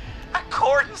passed a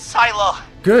corn silo.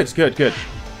 Good, good, good.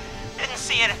 Didn't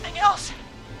see anything else.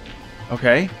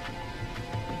 Okay.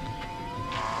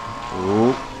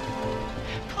 Ooh.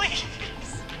 Please.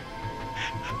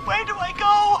 Where do I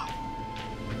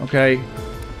go? Okay.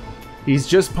 He's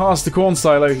just past the corn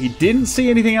silo. He didn't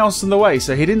see anything else in the way,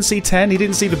 so he didn't see 10, he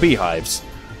didn't see the beehives.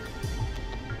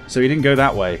 So he didn't go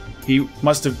that way. He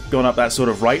must have gone up that sort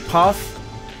of right path.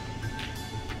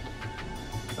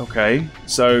 Okay,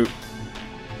 so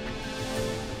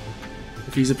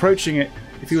if he's approaching it,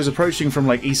 if he was approaching from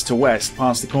like east to west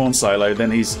past the corn silo, then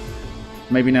he's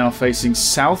maybe now facing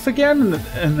south again,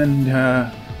 and then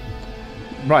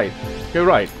right. Go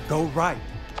right. Go right.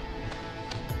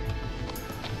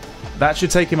 That should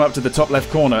take him up to the top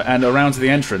left corner and around to the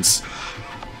entrance.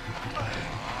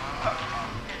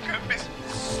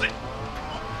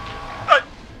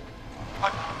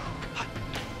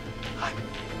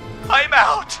 I'm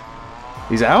out.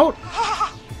 He's out?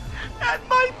 And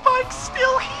my bike's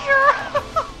still here.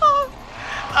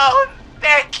 Oh,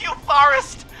 thank you,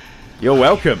 Forrest. You're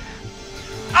welcome.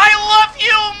 I love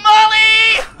you,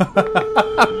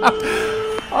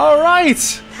 Molly! All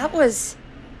right. That was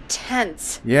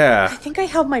tense. Yeah. I think I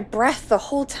held my breath the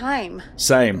whole time.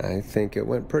 Same. I think it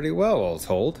went pretty well, all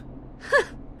told.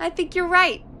 I think you're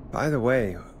right. By the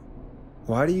way,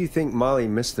 why do you think Molly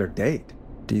missed their date?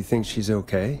 Do you think she's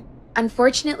okay?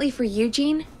 Unfortunately for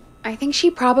Eugene, I think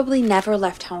she probably never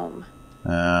left home.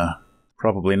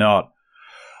 Probably not.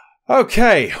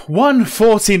 Okay,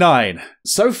 149.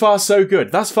 So far, so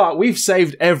good. Thus far, we've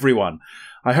saved everyone.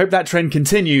 I hope that trend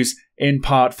continues in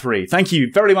part 3. Thank you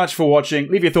very much for watching.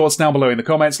 Leave your thoughts down below in the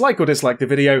comments, like or dislike the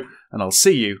video, and I'll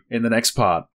see you in the next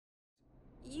part.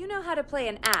 You know how to play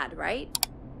an ad, right?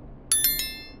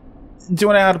 Do you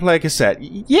want to know how to play a cassette?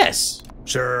 Yes.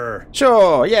 Sure.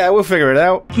 Sure, yeah, we'll figure it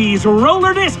out. Keys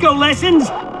roller disco lessons.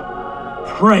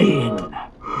 Praying.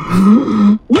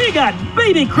 We got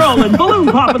baby crawling,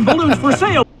 balloon popping balloons for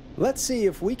sale. Let's see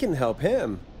if we can help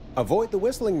him avoid the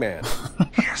whistling man.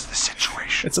 Here's the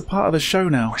situation. It's a part of the show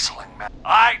now. Whistling man.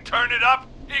 I turn it up,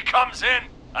 he comes in,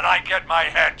 and I get my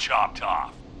head chopped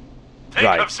off. Think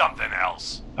Right. of something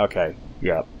else. Okay,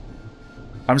 yeah.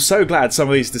 I'm so glad some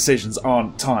of these decisions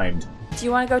aren't timed. Do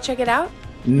you want to go check it out?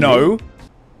 No.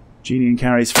 Jeannie and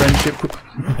Carrie's friendship.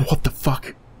 What the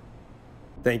fuck?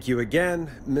 Thank you again,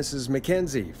 Mrs.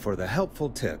 Mackenzie, for the helpful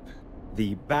tip.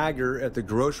 The bagger at the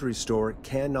grocery store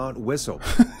cannot whistle.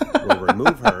 We'll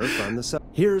remove her from the sub.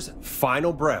 Here's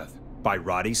Final Breath by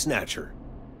Roddy Snatcher.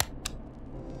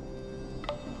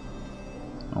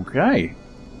 Okay.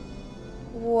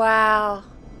 Wow.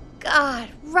 God,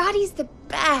 Roddy's the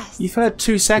best. You've heard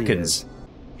 2 seconds.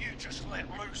 You just let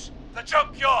loose the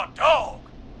junkyard dog.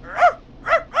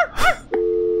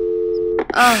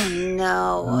 Oh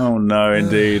no. Oh no,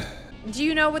 indeed. Do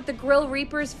you know what the Grill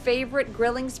Reaper's favorite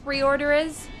grilling spree order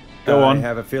is? Go on. I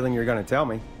have a feeling you're going to tell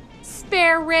me.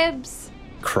 Spare ribs.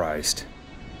 Christ.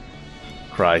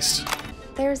 Christ.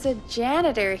 There's a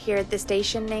janitor here at the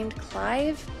station named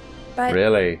Clive, but...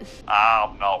 Really?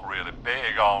 I'm not really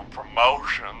big on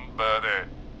promotion, but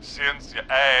since you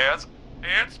asked,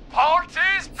 it's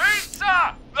Party's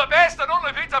Pizza! The best and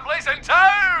only pizza place in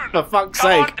town! For fuck's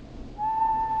sake.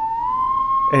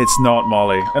 It's not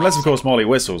Molly. Unless, of course, Molly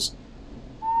whistles.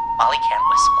 Molly can't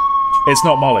whistle. It's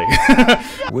not Molly.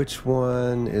 Which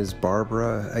one is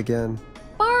Barbara again?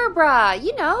 Barbara!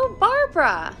 You know,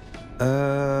 Barbara!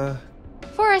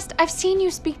 Forrest, I've seen you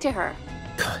speak to her.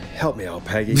 Help me out,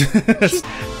 Peggy. I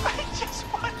just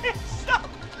wanted some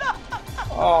love.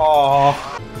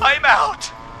 Oh. I'm out.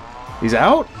 He's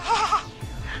out?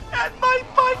 And my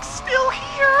bike's still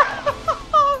here.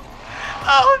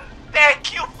 Oh,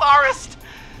 thank you, Forrest.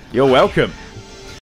 You're welcome.